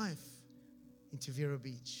 Speak life into Vero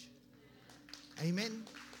Beach. Amen.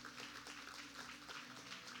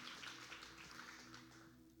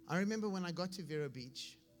 I remember when I got to Vero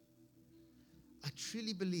Beach, I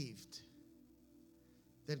truly believed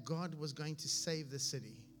that God was going to save the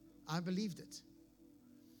city. I believed it.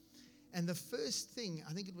 And the first thing,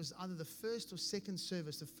 I think it was either the first or second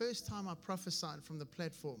service, the first time I prophesied from the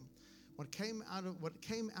platform, what came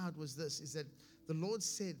out was this, is that the Lord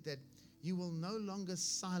said that you will no longer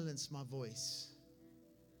silence my voice.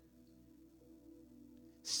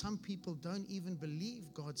 Some people don't even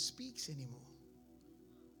believe God speaks anymore.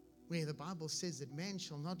 Where the Bible says that man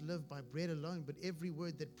shall not live by bread alone, but every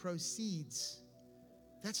word that proceeds.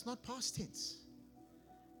 That's not past tense.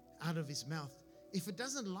 Out of his mouth. If it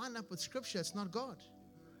doesn't line up with Scripture, it's not God.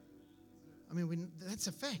 I mean, that's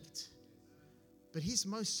a fact. But He's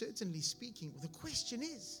most certainly speaking. The question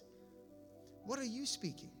is, what are you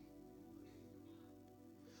speaking?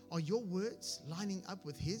 Are your words lining up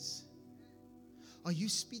with His? Are you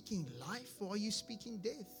speaking life or are you speaking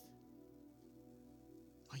death?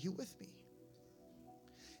 Are you with me?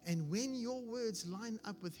 And when your words line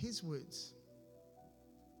up with His words,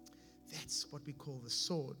 that's what we call the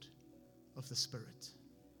sword of the Spirit.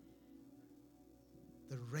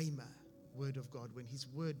 The Rhema word of God, when His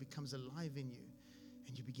word becomes alive in you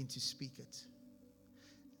and you begin to speak it.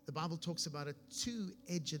 The Bible talks about a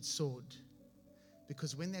two-edged sword,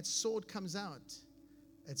 because when that sword comes out,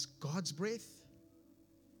 It's God's breath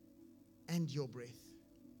and your breath.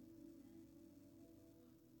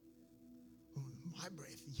 Oh, my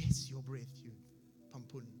breath. Yes, your breath, you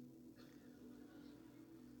pampun.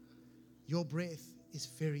 Your breath is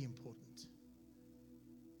very important.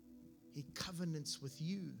 He covenants with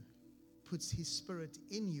you, puts His Spirit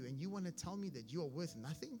in you, and you want to tell me that you are worth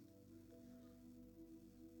nothing?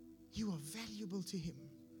 You are valuable to Him.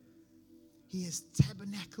 He has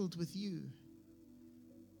tabernacled with you.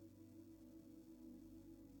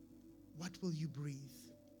 What will you breathe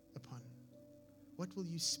upon? What will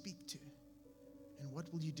you speak to? And what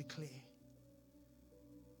will you declare?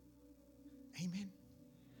 Amen.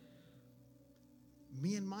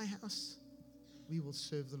 Me and my house, we will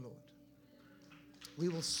serve the Lord. We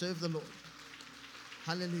will serve the Lord.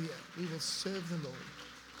 Hallelujah. We will serve the Lord.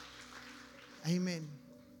 Amen.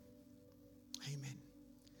 Amen.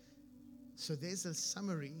 So there's a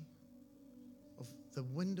summary of the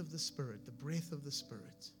wind of the Spirit, the breath of the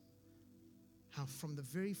Spirit. How from the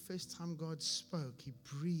very first time God spoke, He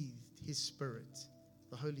breathed His Spirit,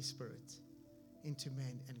 the Holy Spirit, into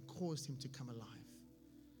man and caused him to come alive.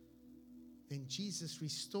 Then Jesus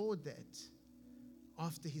restored that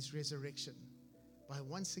after His resurrection by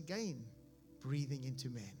once again breathing into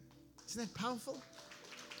man. Isn't that powerful?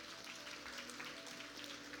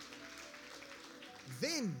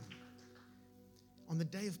 Then, on the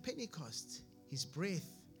day of Pentecost, His breath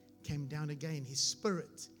came down again. His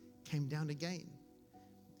Spirit came down again.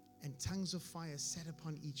 And tongues of fire sat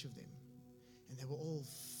upon each of them. And they were all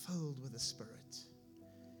filled with the Spirit.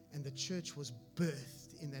 And the church was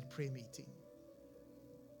birthed in that prayer meeting.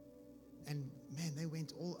 And man, they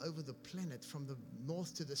went all over the planet, from the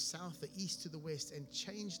north to the south, the east to the west, and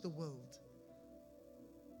changed the world.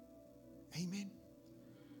 Amen.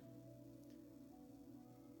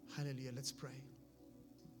 Hallelujah. Let's pray.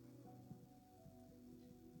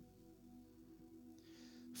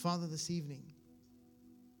 Father, this evening,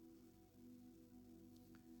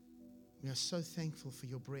 we are so thankful for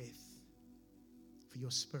your breath, for your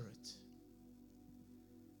Spirit.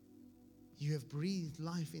 You have breathed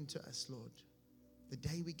life into us, Lord, the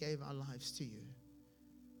day we gave our lives to you.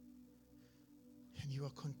 And you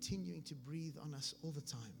are continuing to breathe on us all the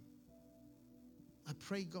time. I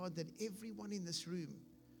pray, God, that everyone in this room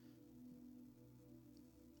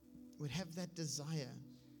would have that desire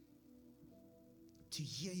to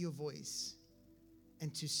hear your voice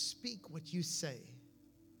and to speak what you say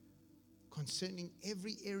concerning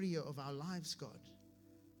every area of our lives, God.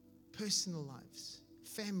 Personal lives,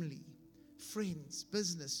 family, friends,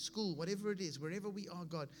 business, school, whatever it is, wherever we are,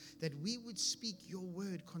 God, that we would speak your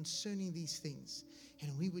word concerning these things,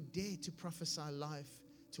 and we would dare to prophesy life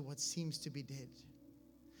to what seems to be dead.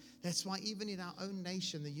 That's why even in our own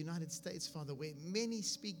nation, the United States, Father, where many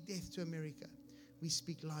speak death to America, we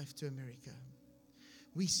speak life to America.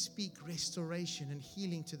 We speak restoration and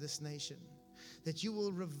healing to this nation, that you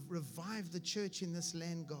will revive the church in this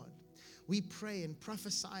land, God. We pray and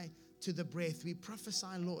prophesy to the breath. We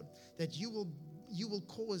prophesy, Lord, that you will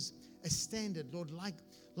cause a standard, Lord, like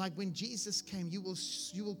when Jesus came, you will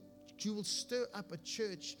stir up a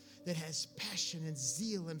church that has passion and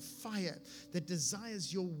zeal and fire, that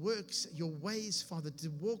desires your works, your ways, Father, to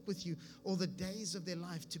walk with you all the days of their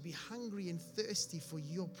life, to be hungry and thirsty for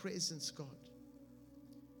your presence, God.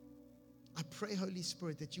 I pray, Holy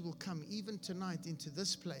Spirit, that you will come even tonight into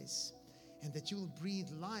this place, and that you will breathe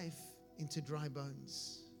life into dry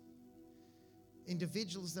bones.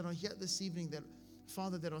 Individuals that are here this evening, that,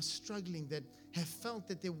 Father, that are struggling, that have felt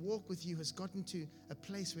that their walk with you has gotten to a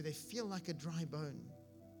place where they feel like a dry bone,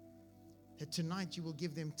 that tonight you will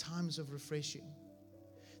give them times of refreshing,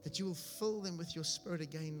 that you will fill them with your Spirit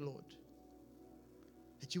again, Lord,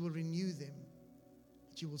 that you will renew them,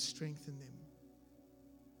 that you will strengthen them.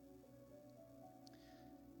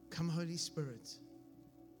 Come, Holy Spirit.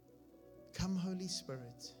 Come, Holy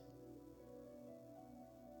Spirit.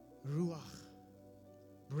 Ruach,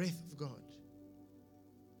 breath of God.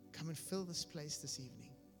 Come and fill this place this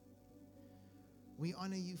evening. We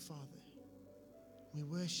honor you, Father. We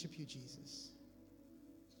worship you, Jesus.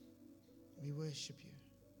 We worship you.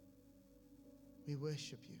 We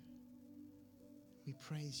worship you. We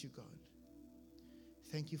praise you, God.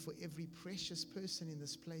 Thank you for every precious person in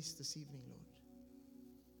this place this evening, Lord.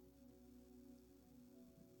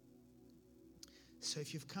 So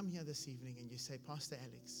if you've come here this evening and you say, Pastor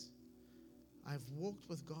Alex, I've walked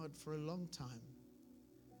with God for a long time,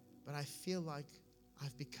 but I feel like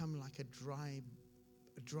I've become like a dry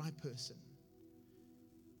person.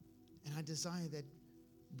 And I desire that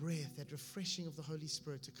breath, that refreshing of the Holy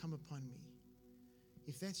Spirit to come upon me.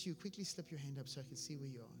 If that's you, quickly slip your hand up so I can see where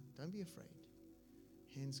you are. Don't be afraid.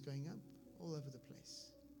 Hands going up all over the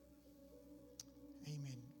place.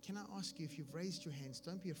 Amen. Can I ask you, if you've raised your hands,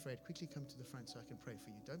 don't be afraid. Quickly come to the front so I can pray for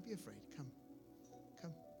you. Don't be afraid. Come.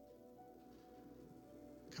 Come.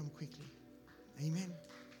 Come quickly. Amen.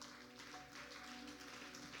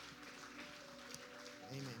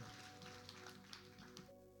 Amen.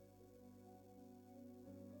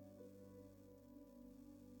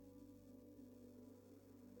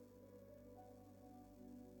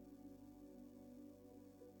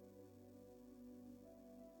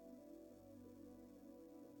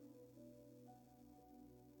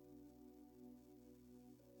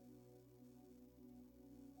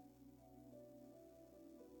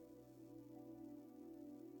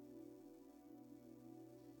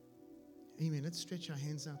 Amen. Let's stretch our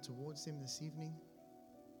hands out towards them this evening.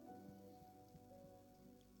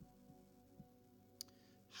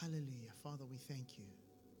 Hallelujah. Father, we thank you.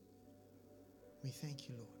 We thank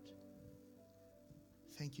you, Lord.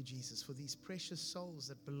 Thank you, Jesus, for these precious souls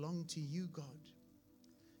that belong to you, God.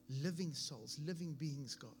 Living souls, living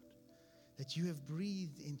beings, God, that you have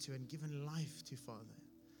breathed into and given life to, Father.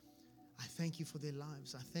 I thank you for their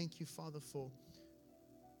lives. I thank you, Father, for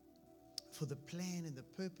the plan and the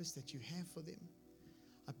purpose that you have for them.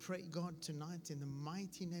 I pray, God, tonight in the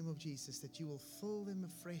mighty name of Jesus, that you will fill them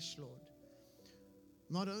afresh, Lord.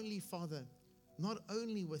 Not only, Father, not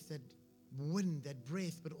only with that wind, that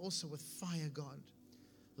breath, but also with fire, God.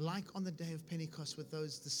 Like on the day of Pentecost with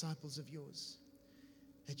those disciples of yours.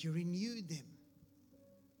 That you renewed them.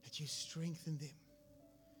 That you strengthened them.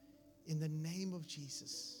 In the name of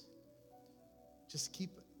Jesus. Just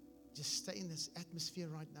stay in this atmosphere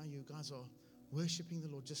right now. You guys are worshiping the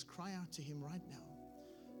Lord. Just cry out to him right now.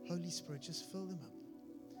 Holy Spirit, just fill them up.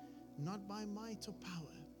 Not by might or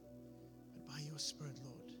power, but by your Spirit,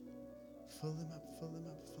 Lord. Fill them up, fill them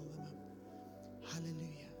up, fill them up.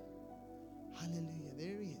 Hallelujah. Hallelujah.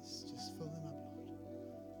 There he is. Just fill them up,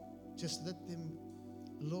 Lord. Just let them,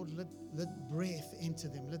 Lord, let breath enter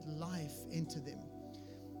them. Let life enter them.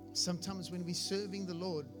 Sometimes when we're serving the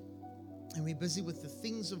Lord, and we're busy with the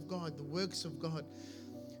things of God, the works of God,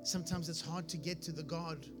 sometimes it's hard to get to the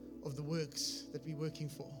God of the works that we're working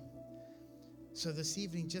for. So this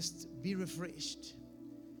evening, just be refreshed.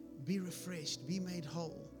 Be refreshed. Be made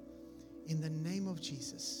whole. In the name of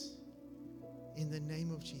Jesus. In the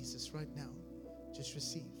name of Jesus, right now, just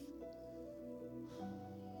receive.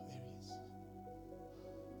 There he is.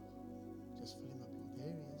 Just fill him up, Lord.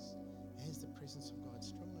 There he is. There's the presence of God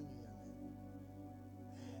strong on you, young man.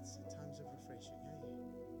 That's times of refreshing, hey?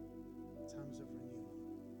 Times of renewal.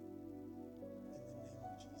 In the name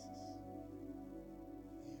of Jesus.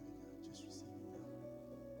 There we go. Just receive him now.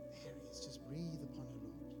 There he is. Just breathe upon her,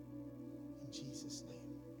 Lord. In Jesus' name.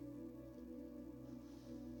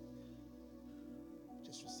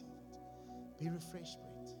 Just receive it. Be refreshed,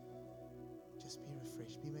 Brett. Just be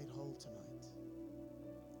refreshed. Be made whole tonight.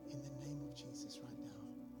 In the name of Jesus, right now.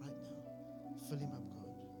 Right now. Fill him up,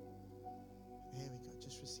 God. There we go.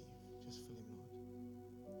 Just receive. Just fill him, Lord.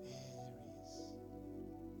 There he is.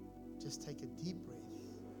 Just take a deep breath.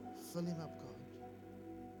 Fill him up, God.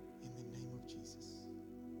 In the name of Jesus.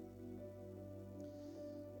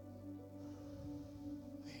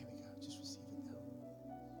 There we go. Just receive it now.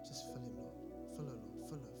 Just fill him, Lord. Fill her, Lord.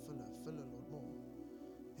 Fill her, fill her, fill her, Lord, more.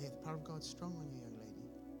 Hey, the power of God's strong on you, young lady.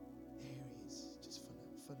 There he is. Just fill her,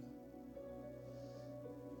 fill her.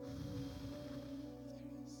 There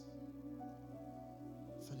he is.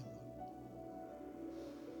 Fill him, Lord.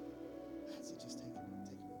 That's it. Just take him, Lord.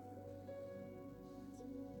 Take him, Lord.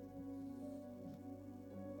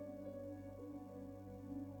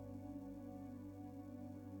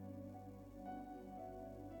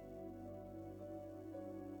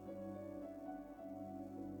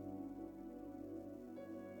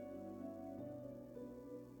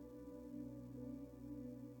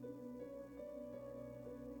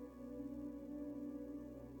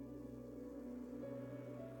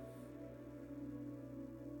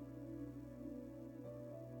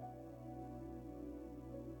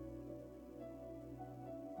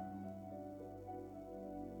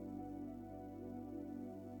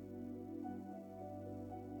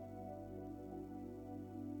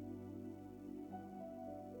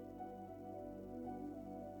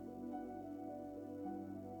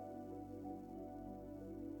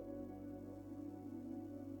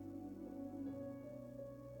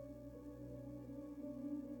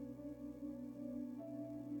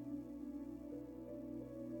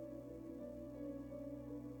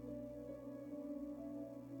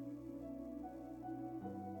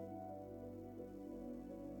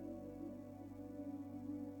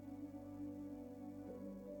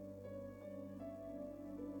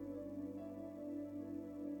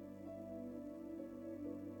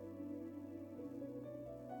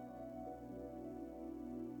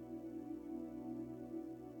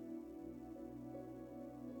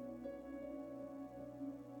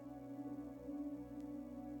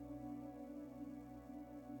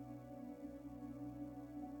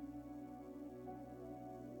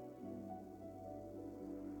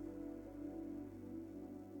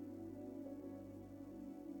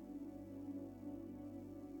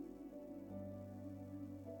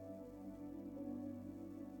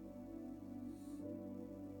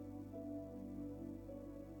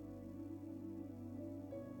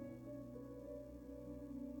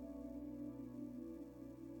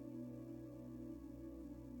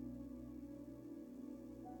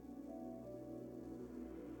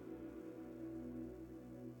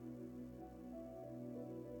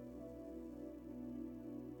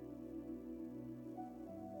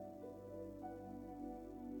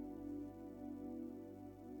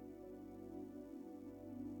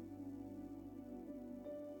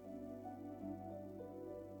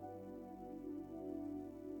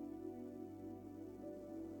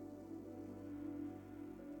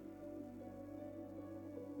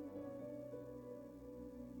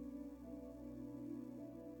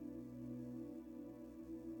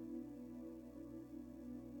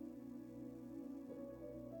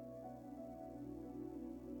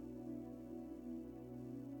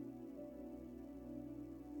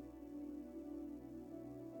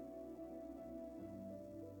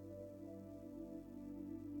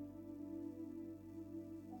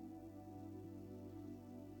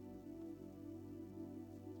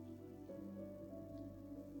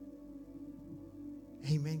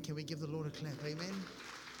 Amen. Can we give the Lord a clap? Amen.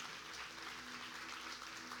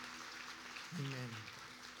 Amen.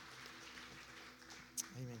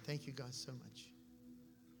 Amen. Thank you guys so much.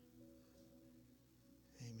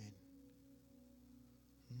 Amen.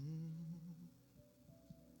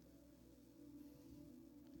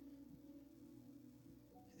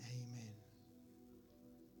 Amen.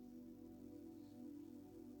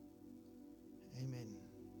 Amen.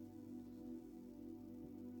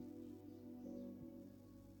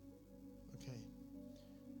 Okay.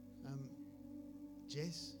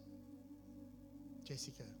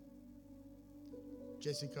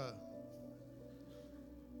 Jessica,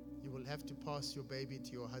 you will have to pass your baby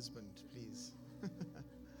to your husband, please.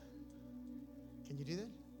 Can you do that?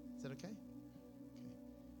 Is that okay?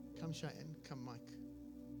 Okay. Come, Cheyenne. Come, Mike.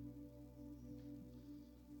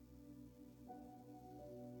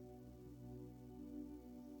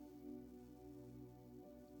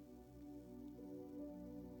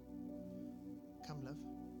 Come, love.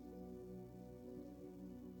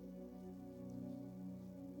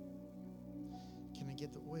 Can I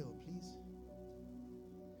get the oil, please?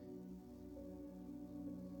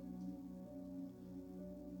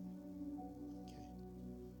 Okay.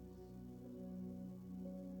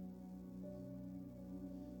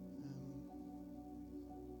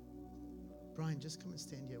 Brian, just come and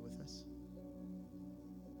stand here with us.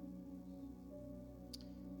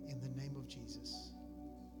 In the name of Jesus,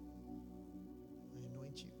 I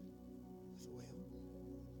anoint you with oil.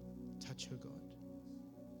 Touch her, God.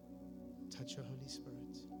 Touch her, Holy Spirit.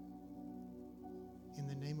 In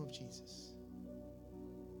the name of Jesus.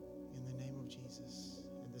 In the name of Jesus.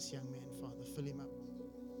 And this young man, Father, fill him up.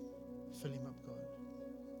 Fill him up, God.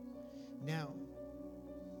 Now,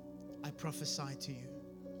 I prophesy to you.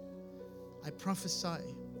 I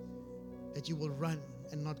prophesy that you will run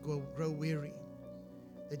and not grow weary.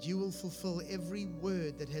 That you will fulfill every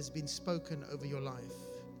word that has been spoken over your life.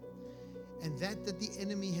 And that the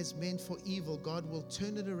enemy has meant for evil, God will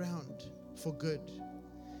turn it around for good.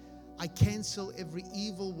 I cancel every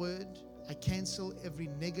evil word. I cancel every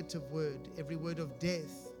negative word, every word of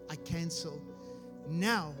death. I cancel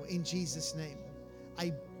now in Jesus' name.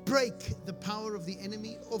 I break the power of the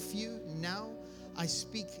enemy off you now. I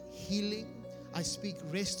speak healing. I speak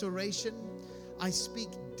restoration. I speak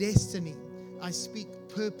destiny. I speak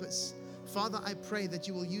purpose. Father, I pray that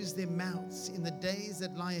you will use their mouths in the days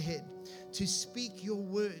that lie ahead to speak your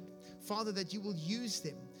word. Father, that you will use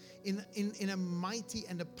them in a mighty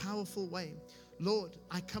and a powerful way. Lord,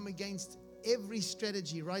 I come against every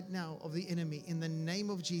strategy right now of the enemy in the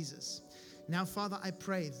name of Jesus. Now, Father, I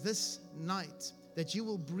pray this night that you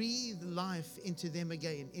will breathe life into them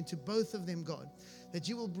again, into both of them, God. That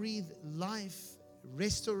you will breathe life,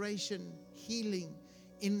 restoration, healing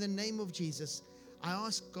in the name of Jesus. I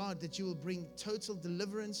ask, God, that you will bring total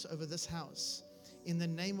deliverance over this house in the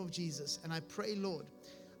name of Jesus. And I pray, Lord,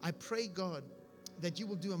 I pray, God, that you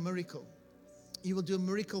will do a miracle. You will do a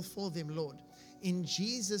miracle for them, Lord. In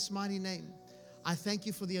Jesus' mighty name, I thank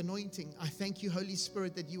you for the anointing. I thank you, Holy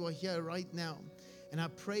Spirit, that you are here right now. And I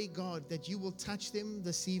pray, God, that you will touch them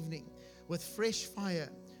this evening with fresh fire,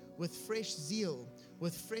 with fresh zeal,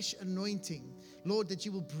 with fresh anointing. Lord, that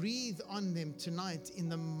you will breathe on them tonight in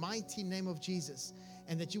the mighty name of Jesus,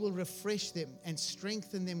 and that you will refresh them and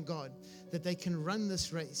strengthen them, God, that they can run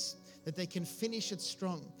this race, that they can finish it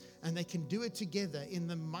strong, and they can do it together in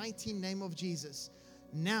the mighty name of Jesus.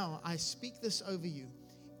 Now, I speak this over you.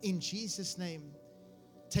 In Jesus' name,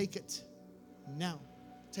 take it now.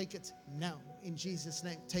 Take it now. In Jesus'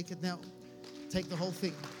 name, take it now. Take the whole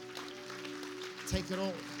thing. Take it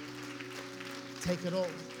all. Take it all.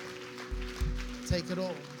 Take it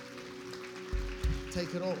all.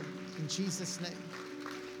 Take it all. In Jesus' name,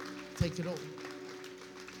 take it all.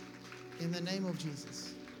 In the name of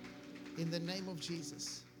Jesus. In the name of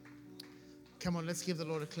Jesus. Come on, let's give the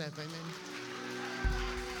Lord a clap. Amen.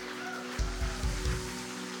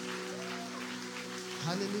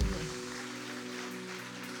 Hallelujah.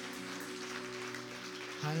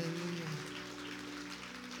 Hallelujah.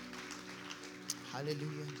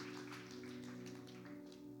 Hallelujah.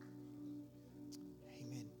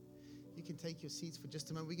 Amen. You can take your seats for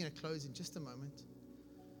just a moment. We're going to close in just a moment.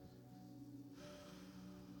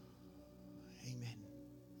 Amen.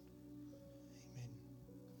 Amen.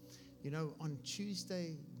 You know, on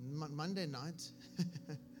Monday night,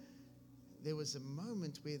 there was a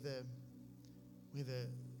moment where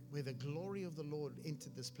the glory of the Lord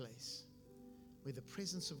entered this place, where the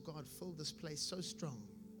presence of God filled this place so strong.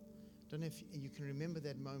 Don't know if you can remember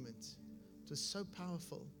that moment. It was so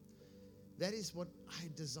powerful. That is what I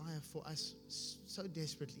desire for us so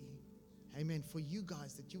desperately. Amen. For you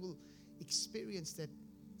guys, that you will experience that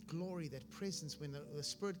glory, that presence, when the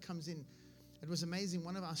Spirit comes in. It was amazing.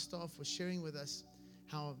 One of our staff was sharing with us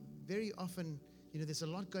how very often, there's a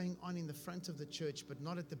lot going on in the front of the church, but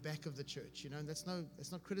not at the back of the church, and that's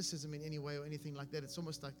not criticism in any way or anything like that. It's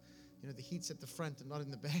almost like, the heat's at the front and not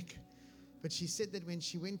in the back. But she said that when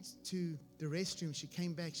she went to the restroom, she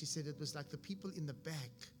came back, she said it was like the people in the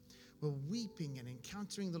back were weeping and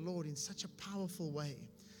encountering the Lord in such a powerful way.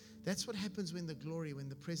 That's what happens when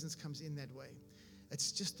the presence comes in that way.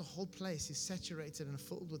 It's just the whole place is saturated and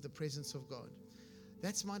filled with the presence of God.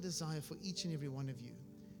 That's my desire for each and every one of you,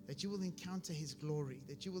 that you will encounter His glory,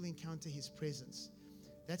 that you will encounter His presence.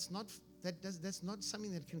 That's not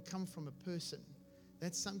something that can come from a person.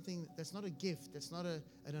 That's not a gift. That's not an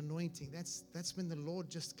anointing. That's when the Lord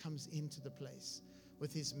just comes into the place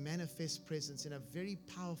with His manifest presence in a very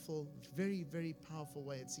powerful, very, very powerful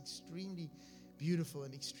way. It's extremely beautiful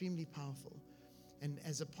and extremely powerful. And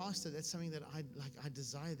as a pastor, that's something that I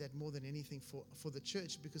desire that more than anything for the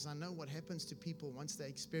church, because I know what happens to people once they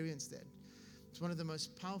experience that. It's one of the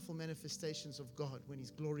most powerful manifestations of God when His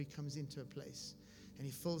glory comes into a place and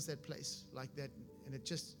He fills that place like that. And it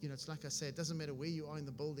just, it's like I say, it doesn't matter where you are in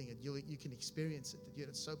the building, you can experience it.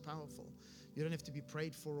 It's so powerful. You don't have to be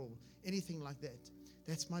prayed for or anything like that.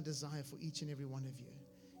 That's my desire for each and every one of you,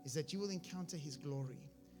 is that you will encounter His glory,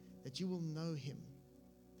 that you will know Him,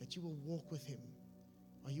 that you will walk with Him.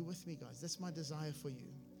 Are you with me, guys? That's my desire for you.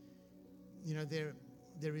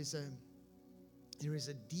 There is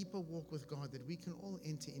a deeper walk with God that we can all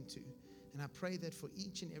enter into. And I pray that for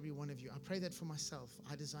each and every one of you. I pray that for myself.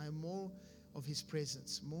 I desire more of His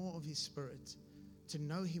presence, more of His Spirit, to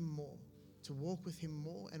know Him more, to walk with Him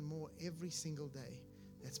more and more every single day.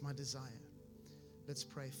 That's my desire. Let's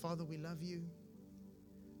pray. Father, we love You.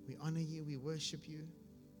 We honor You. We worship You.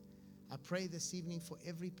 I pray this evening for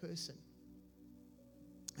every person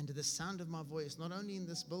under the sound of my voice, not only in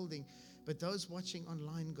this building, but those watching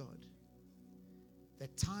online, God,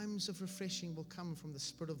 that times of refreshing will come from the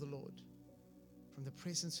Spirit of the Lord, from the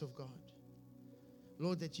presence of God.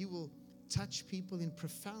 Lord, that You will touch people in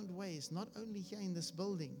profound ways, not only here in this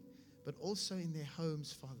building, but also in their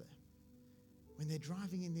homes, Father. When they're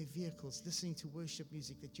driving in their vehicles, listening to worship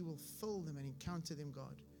music, that You will fill them and encounter them,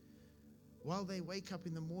 God. While they wake up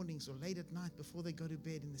in the mornings or late at night before they go to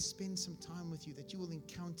bed, and they spend some time with You, that You will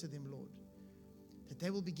encounter them, Lord. That they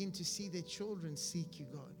will begin to see their children seek You,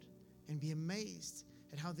 God, and be amazed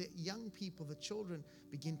at how the young people, the children,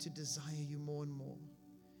 begin to desire You more and more.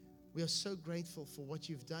 We are so grateful for what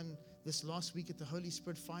You've done this last week at the Holy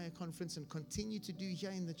Spirit Fire Conference and continue to do here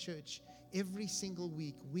in the church every single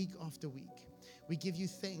week, week after week. We give You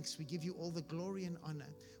thanks. We give You all the glory and honor.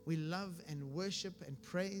 We love and worship and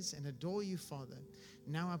praise and adore You, Father.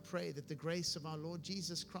 Now I pray that the grace of our Lord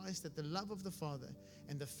Jesus Christ, that the love of the Father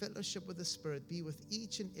and the fellowship with the Spirit be with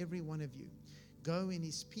each and every one of you. Go in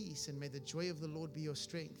His peace, and may the joy of the Lord be your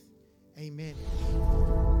strength. Amen.